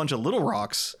has a bunch of little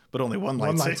rocks, but only one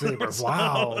lightsaber.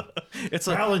 Wow. It's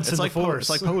like Balance in the It's Force.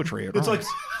 like poetry. It's like...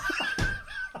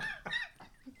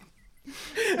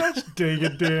 Dang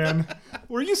it, Dan.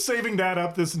 Were you saving that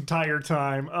up this entire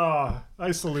time? Oh,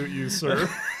 I salute you, sir.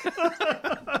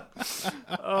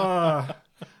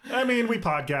 I mean, we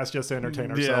podcast just to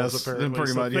entertain ourselves, Yes, apparently.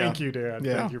 pretty much, Thank you, Dan.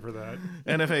 Yeah. Thank you for that.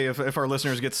 And if our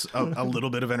listeners get a little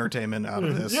bit of entertainment out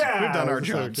of this, we've done our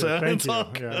job. So Thank it's you. all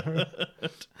good.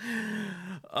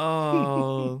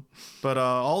 But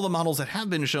all the models that have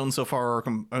been shown so far are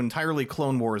entirely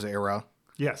Clone Wars era.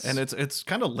 Yes. And it's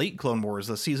kind of late Clone Wars,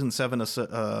 the season 7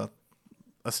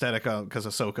 aesthetic, because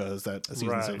Ahsoka is that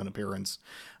season 7 appearance.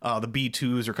 The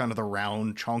B2s are kind of the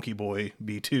round, chonky boy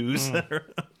B2s.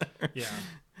 Yeah.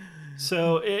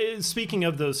 So speaking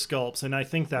of those sculpts, and I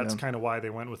think that's kind of why they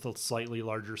went with a slightly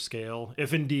larger scale,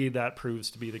 if indeed that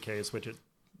proves to be the case, which it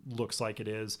looks like it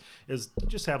is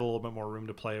just have a little bit more room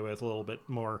to play with, a little bit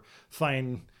more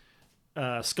fine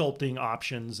sculpting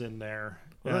options in there.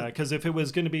 Because if it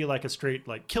was going to be like a straight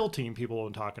kill team, people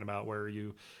have been talking about, where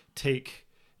you take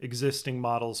existing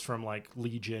models from like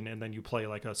Legion and then you play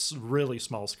like a really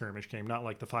small skirmish game, not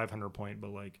like the 500 point,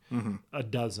 but like a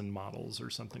dozen models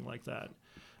or something like that.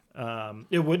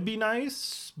 It would be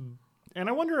nice, and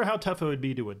I wonder how tough it would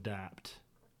be to adapt.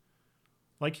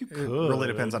 Like you could. It really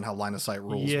depends on how line of sight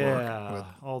rules work. Yeah,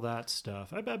 all that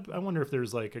stuff. I wonder if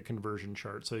there's like a conversion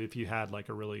chart. So if you had like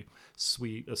a really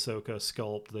sweet Ahsoka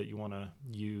sculpt that you want to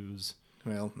use.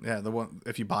 Well, yeah, the one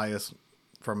if you buy us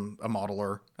from a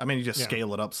modeler, I mean, you just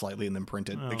scale it up slightly and then print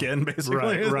it again,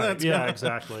 basically. Right. Yeah,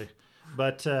 exactly.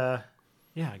 But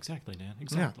yeah, exactly, Dan.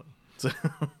 Exactly. Yeah.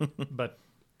 But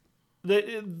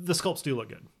the sculpts do look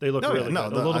good. They look really good. A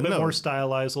little bit more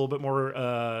stylized, a little bit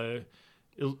more.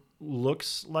 It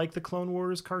looks like the Clone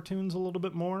Wars cartoons a little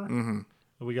bit more. Mm-hmm.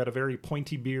 We got a very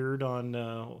pointy beard on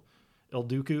El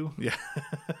Dooku. Yeah.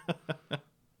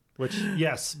 Which,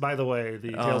 yes, by the way,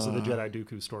 the Tales of the Jedi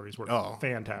Dooku stories were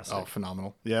fantastic. Oh,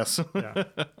 phenomenal. Yes. Yeah.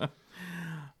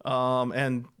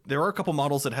 And there are a couple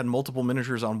models that had multiple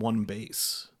miniatures on one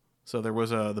base. So there was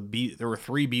there were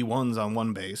 3 B1s on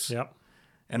one base. Yep.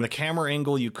 And the camera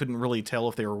angle, you couldn't really tell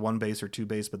if they were one base or two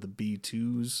base, but the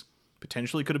B2s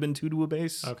potentially could have been 2 to a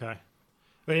base. Okay.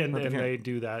 And they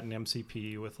do that in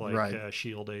MCP with like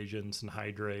shield agents and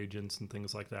Hydra agents and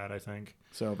things like that, I think.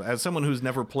 So as someone who's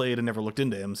never played and never looked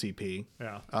into MCP,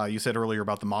 you said earlier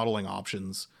about the modeling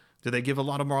options. Do they give a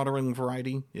lot of modeling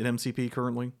variety in MCP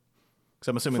currently? Because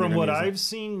I'm assuming from what I've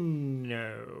seen,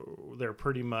 no. They're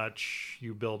pretty much,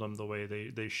 you build them the way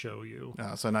they show you.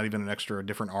 So not even an extra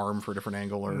different arm for a different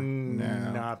angle? Or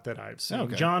no. Not that I've seen.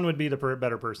 Okay. John would be the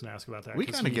better person to ask about that. We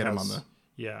kind of get him on the...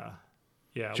 Yeah.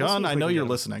 Yeah, John, I know you're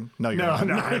listening. No, you're not.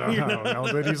 No, I don't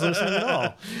know that he's listening at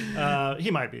all. He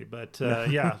might be, but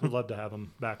yeah, we'd love to have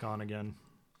him back on again.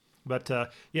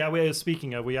 But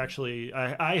speaking of, we actually,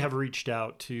 I have reached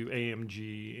out to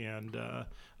AMG and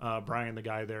Brian, the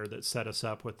guy there that set us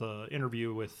up with the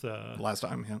interview with last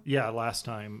time. last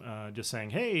time, just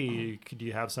saying, hey, could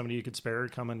you have somebody you could spare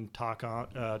come and talk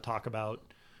about,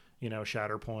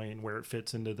 Shatterpoint, where it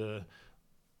fits into the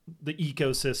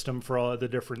ecosystem for all of the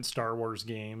different Star Wars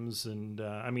games. And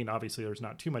obviously there's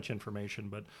not too much information,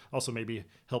 but also maybe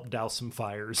help douse some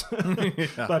fires.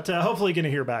 But hopefully going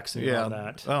to hear back soon on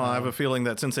that. Well, I have a feeling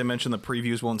that since they mentioned the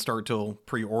previews won't start till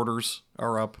pre-orders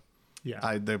are up,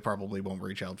 they probably won't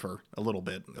reach out for a little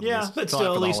bit. But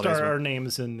still, at least our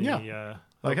names in the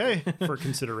hey, for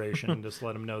consideration. Just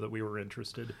let them know that we were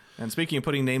interested. And speaking of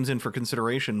putting names in for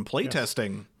consideration,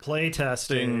 playtesting.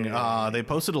 They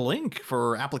posted a link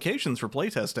for applications for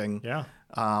playtesting. Yeah.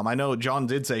 I know John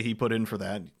did say he put in for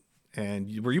that.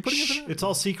 And were you putting in for that? It's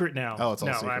all secret now. Oh, it's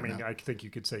all secret now. I think you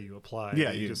could say you applied.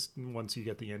 Yeah, just once you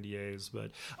get the NDAs.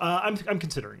 But I'm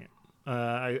considering it.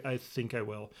 I think I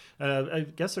will. I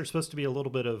guess there's supposed to be a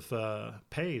little bit of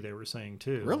pay, they were saying,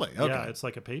 too. Really? Okay. Yeah, it's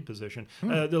like a paid position.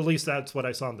 At least that's what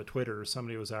I saw on the Twitter.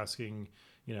 Somebody was asking,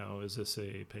 is this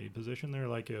a paid position? They're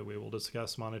like, we will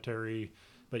discuss monetary.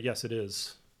 But yes, it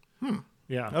is.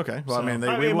 Yeah. Okay. Well, so,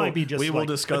 it might be just will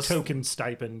discuss a token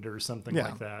stipend or something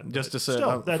like that. Just to say,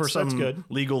 still, for some good.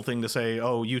 legal thing to say,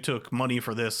 oh, you took money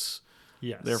for this.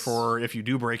 Yes. Therefore, if you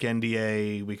do break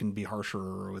NDA, we can be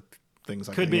harsher with things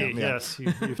like that. Could be, yes.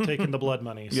 You've taken the blood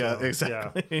money. So, yeah,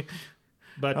 exactly. Yeah.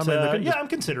 But I'm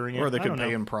considering it. Or they could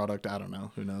pay in product. I don't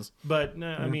know. Who knows? But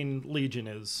Legion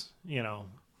is,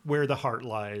 where the heart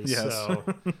lies. Yes. So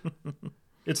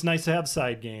it's nice to have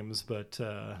side games, but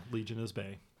Legion is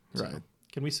Bay. So. Right.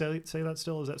 Can we say that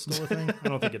still? Is that still a thing? I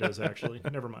don't think it is, actually.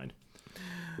 Never mind.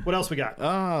 What else we got?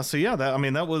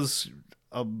 That was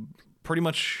pretty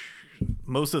much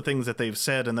most of the things that they've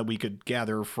said and that we could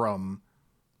gather from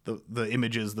the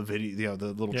images, the video, the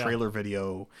little trailer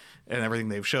video, and everything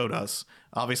they've showed us.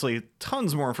 Obviously,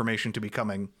 tons more information to be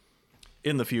coming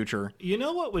in the future. You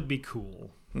know what would be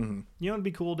cool? Mm-hmm. You know what would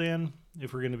be cool, Dan?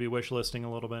 If we're going to be wish listing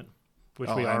a little bit? Which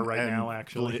we are right now,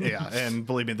 actually. And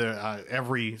believe me,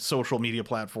 every social media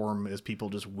platform is people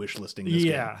just wish listing this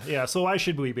game. Yeah. So why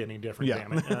should we be any different,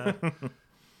 damn it?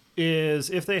 Is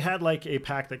if they had like a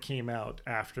pack that came out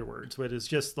afterwards, but it's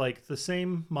just like the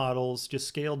same models, just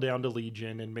scaled down to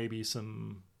Legion and maybe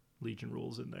some Legion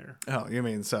rules in there. Oh, you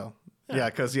mean so? Yeah,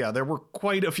 because there were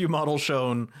quite a few models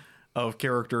shown of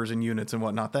characters and units and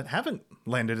whatnot that haven't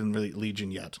landed in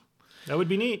Legion yet. That would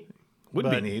be neat.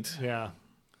 Be neat. Yeah.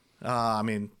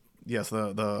 Yes,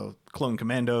 the clone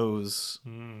commandos,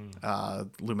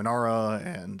 Luminara,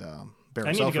 and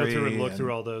I need to go through and look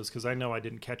through all those because I know I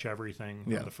didn't catch everything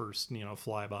on the first,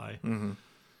 flyby. Mm-hmm.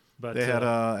 But they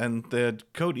had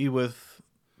Cody with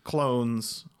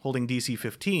clones holding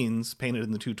DC-15s painted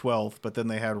in the 212th, but then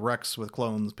they had Rex with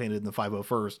clones painted in the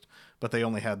 501st, but they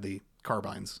only had the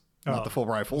carbines, not the full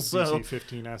rifles. So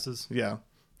DC-15Ss. Yeah.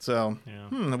 So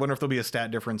I wonder if there'll be a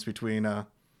stat difference between. I'm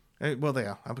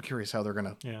curious how they're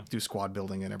gonna do squad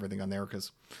building and everything on there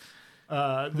because.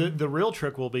 The real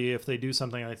trick will be if they do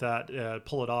something like that,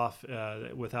 pull it off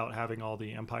without having all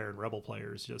the Empire and Rebel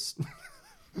players just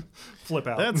flip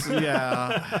out.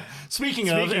 Speaking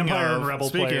of Empire and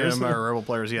Rebel players,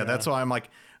 that's why I'm like,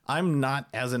 I'm not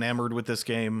as enamored with this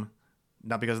game,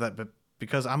 not because of that, but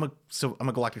because I'm a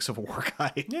Galactic Civil War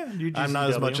guy. Yeah, I'm not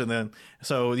as much in the.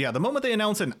 So the moment they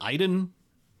announce an Iden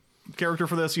character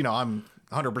for this, I'm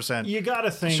 100%. You gotta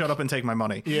think. Shut up and take my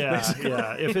money.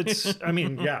 Yeah. If it's,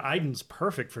 Iden's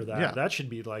perfect for that. Yeah. That should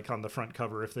be like on the front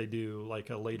cover if they do like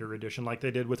a later edition, like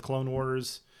they did with Clone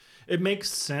Wars. It makes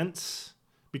sense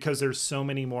because there's so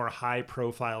many more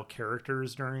high-profile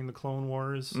characters during the Clone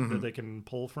Wars that they can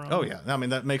pull from. Oh yeah,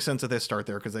 that makes sense that they start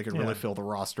there because they could really fill the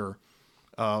roster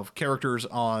of characters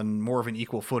on more of an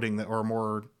equal footing or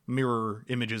more mirror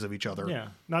images of each other. Yeah,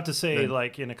 not to say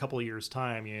like in a couple of years'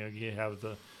 time, you have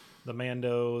the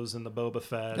Mandos and the Boba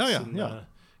Fetts and the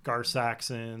Gar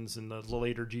Saxons and the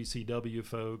later GCW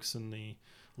folks and the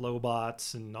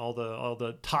Lobots and all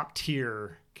the top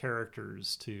tier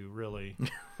characters to really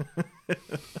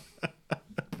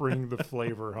bring the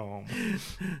flavor home.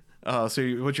 So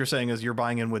what you're saying is you're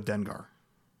buying in with Dengar.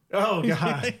 Oh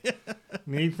God!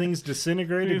 Need things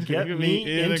disintegrated, get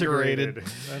me integrated.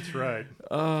 That's right.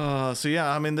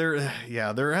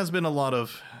 There has been a lot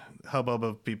of hubbub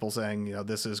of people saying,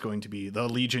 this is going to be the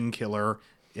Legion killer.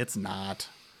 It's not.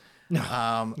 No,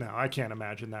 I can't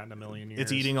imagine that in a million years.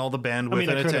 It's eating all the bandwidth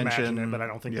and attention. Imagine it, but I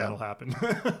don't think that'll happen.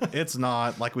 It's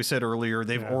not. Like we said earlier,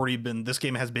 this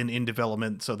game has been in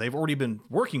development, so they've already been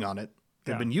working on it.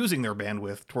 they've been using their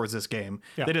bandwidth towards this game.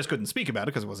 Yeah. They just couldn't speak about it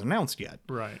because it wasn't announced yet.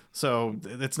 Right. So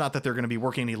it's not that they're going to be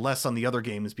working any less on the other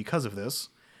games because of this.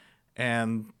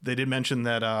 And they did mention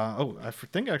that, I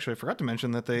think actually I forgot to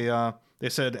mention that they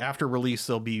said after release,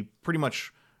 there'll be pretty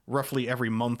much roughly every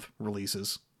month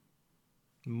releases.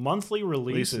 Monthly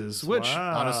releases. Which,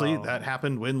 wow. honestly, that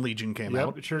happened when Legion came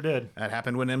out. It sure did. That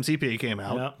happened when MCP came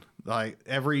out. Yep. Like,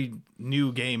 every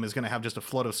new game is going to have just a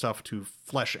flood of stuff to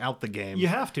flesh out the game. You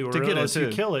have to, or get else it you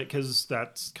kill it, because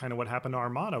that's kind of what happened to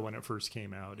Armada when it first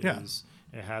came out. Yeah.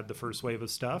 It had the first wave of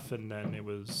stuff, and then it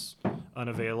was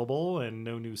unavailable and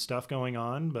no new stuff going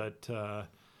on. But,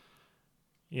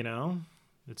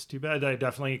 it's too bad. I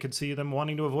definitely could see them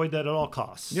wanting to avoid that at all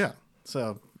costs. Yeah.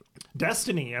 So...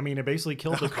 Destiny. I mean, it basically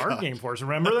killed the card game for us.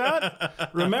 Remember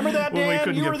that? Remember that, When we Dan?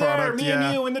 couldn't You get were there, product, me yeah.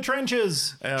 and you in the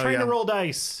trenches, trying to roll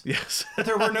dice. Yes. But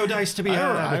there were no dice to be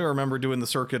had. I remember doing the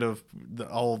circuit of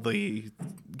all the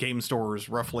game stores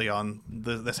roughly on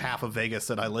this half of Vegas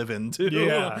that I live in too.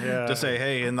 Yeah. To say,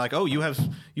 hey, and like, oh, you have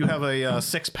a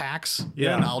 6 packs.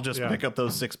 Yeah. And I'll just pick up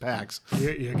those 6 packs.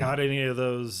 You got any of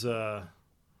those?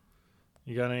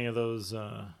 You got any of those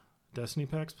Destiny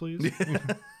packs, please?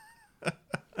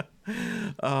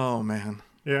 Oh man.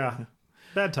 Yeah.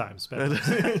 Bad times.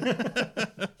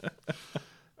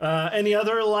 Any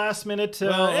other last minute?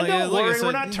 And don't worry,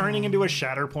 we're not turning into a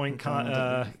Shatterpoint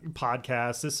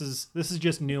podcast. This is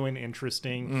just new and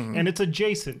interesting, and it's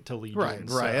adjacent to Legion. Right.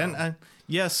 So. And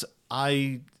yes,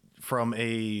 I'm one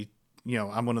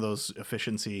of those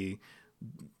efficiency,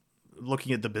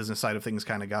 looking at the business side of things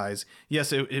kind of guys.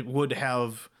 Yes, it would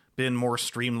have been more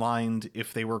streamlined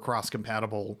if they were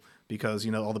cross-compatible, because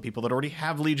all the people that already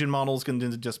have Legion models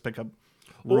can just pick up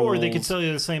rolls. Or they could sell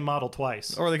you the same model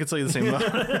twice. Or they could sell you the same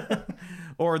model.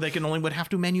 Or they would have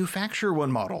to manufacture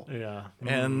one model. Yeah.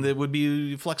 And it would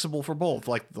be flexible for both,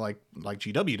 like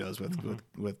GW does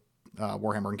with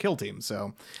Warhammer and Kill Team.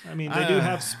 So I mean, they do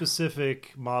have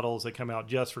specific models that come out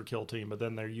just for Kill Team, but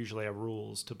then they usually have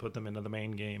rules to put them into the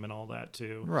main game and all that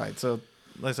too. Right. So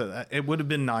like I said, it would have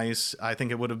been nice. I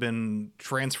think it would have been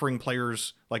transferring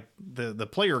players, like the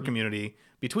player community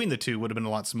between the two would have been a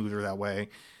lot smoother that way.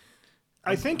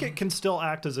 I think it can still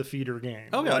act as a feeder game.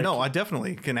 Oh yeah, no, I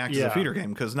definitely can act as a feeder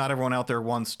game, because not everyone out there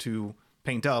wants to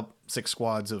paint up 6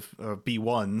 squads of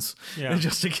B1s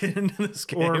just to get into this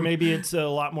game. Or maybe it's a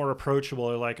lot more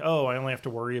approachable. Like, oh, I only have to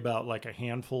worry about like a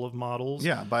handful of models.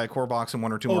 Yeah, buy a core box and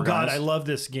 1 or 2 more guys. Oh God, I love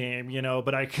this game,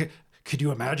 but could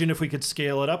you imagine if we could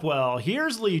scale it up? Well,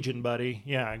 here's Legion, buddy.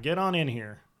 Yeah, get on in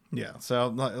here. Yeah, so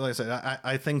like I said,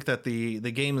 I think that the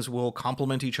games will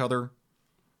complement each other.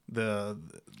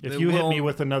 If you hit me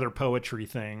with another poetry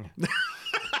thing,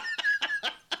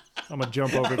 I'm going to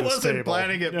jump over this table. I wasn't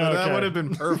planning it, but that would have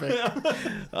been perfect.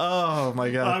 Oh, my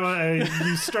God.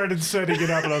 You started setting it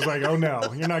up, and I was like, oh,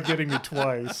 no, you're not getting me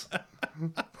twice.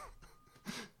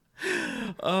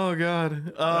 Oh,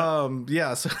 God.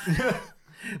 Yeah, so...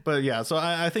 But yeah, so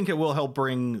I think it will help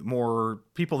bring more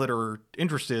people that are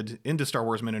interested into Star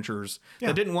Wars miniatures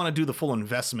that didn't want to do the full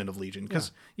investment of Legion.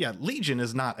 Because, Legion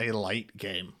is not a light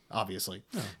game, obviously.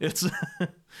 Yeah. It's...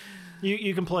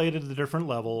 You can play it at the different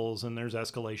levels, and there's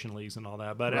escalation leagues and all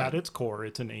that. But at its core,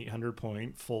 it's an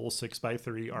 800-point, full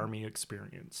 6x3 army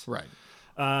experience. Right.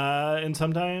 And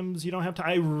sometimes you don't have to...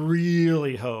 I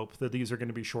really hope that these are going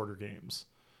to be shorter games.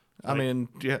 I mean,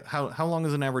 how long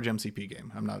is an average MCP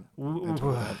game? I'm not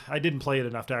into that. I didn't play it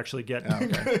enough to actually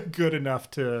get good enough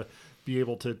to be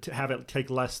able to have it take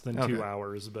less than 2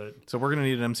 hours. But so we're going to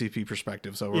need an MCP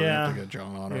perspective. So we're going to have to get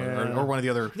John on or one of the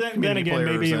other then again,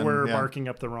 maybe and, we're barking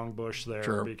up the wrong bush there.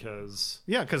 Sure. Because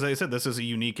like I said, this is a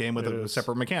unique game with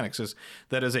separate mechanics.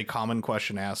 That is a common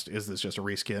question asked. Is this just a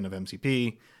reskin of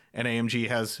MCP? And AMG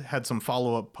has had some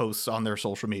follow-up posts on their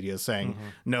social media saying,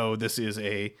 no, this is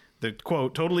the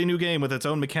quote, totally new game with its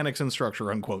own mechanics and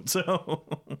structure, unquote. So,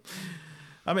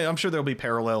 I mean, I'm sure there'll be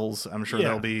parallels. I'm sure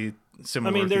there'll be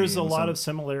similar. I mean, there's a lot of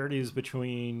similarities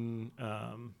between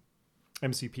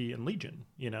MCP and Legion.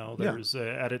 There's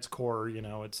at its core,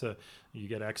 it's you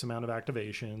get X amount of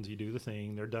activations, you do the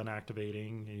thing, they're done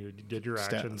activating, you did your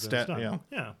actions, and it's done.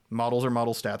 Yeah. Models are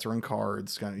model, stats are in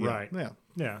cards. Right.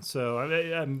 Yeah. So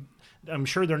I'm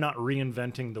sure they're not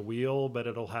reinventing the wheel, but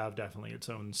it'll have definitely its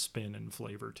own spin and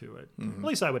flavor to it. At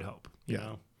least I would hope. You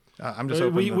know. I'm just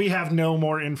hoping we have no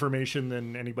more information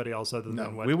than anybody else other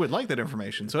than what we would like that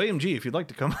information. So AMG, if you'd like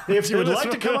to come, if you would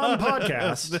like to come on the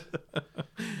podcast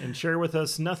and share with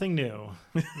us nothing new,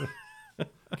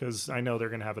 because I know they're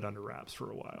going to have it under wraps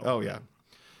for a while. Oh yeah.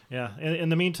 Yeah. In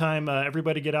the meantime,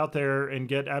 everybody get out there and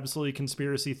get absolutely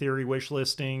conspiracy theory wish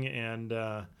listing. And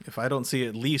if I don't see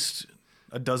at least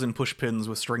a dozen push pins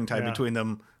with string tied between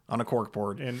them, on a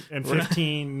corkboard. And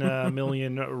 15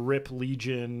 million RIP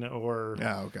Legion or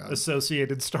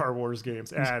associated Star Wars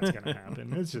games. It's going to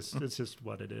happen. It's just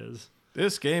what it is.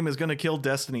 This game is going to kill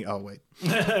Destiny. Oh, wait.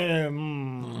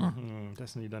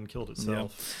 Destiny done killed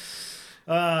itself.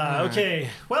 Yep. Okay.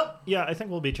 Well, yeah, I think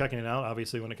we'll be checking it out,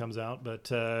 obviously, when it comes out. But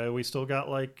we still got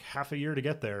like half a year to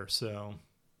get there. So,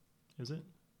 is it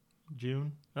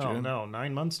June? Oh, no,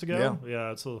 9 months to go?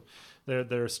 Yeah. So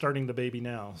they're starting the baby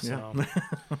now. So. Yeah.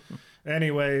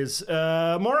 Anyways,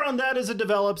 more on that as it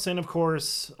develops. And, of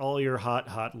course, all your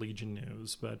hot Legion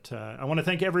news. But I want to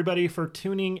thank everybody for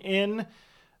tuning in.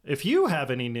 If you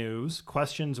have any news,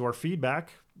 questions, or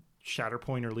feedback,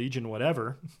 Shatterpoint or Legion,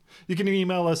 whatever, you can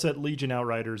email us at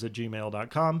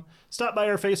legionoutriders@gmail.com. Stop by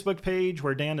our Facebook page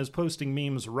where Dan is posting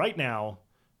memes right now.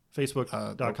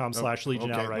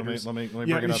 Facebook.com/Legion Outriders. Let me bring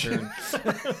it up here.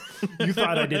 You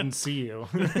thought I didn't see you.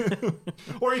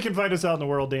 Or you can find us out in the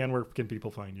world, Dan. Where can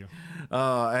people find you?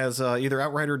 As either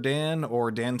Outrider Dan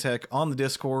or Dan Tech on the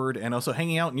Discord, and also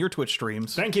hanging out in your Twitch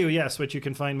streams. Thank you. Yes, which you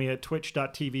can find me at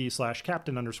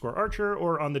twitch.tv/captain_archer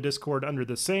or on the Discord under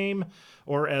the same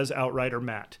or as Outrider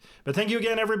Matt. But thank you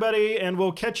again, everybody, and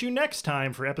we'll catch you next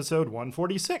time for episode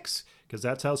 146, because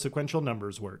that's how sequential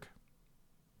numbers work.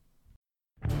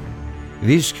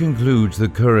 This concludes the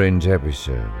current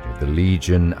episode of the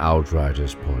Legion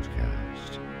Outriders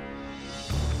podcast.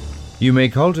 You may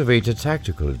cultivate a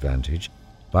tactical advantage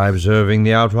by observing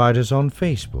the Outriders on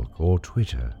Facebook or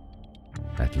Twitter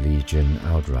at Legion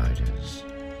Outriders.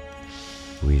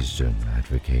 Wisdom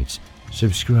advocates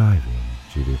subscribing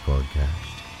to the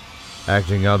podcast.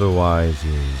 Acting otherwise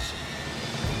is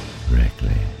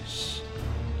reckless.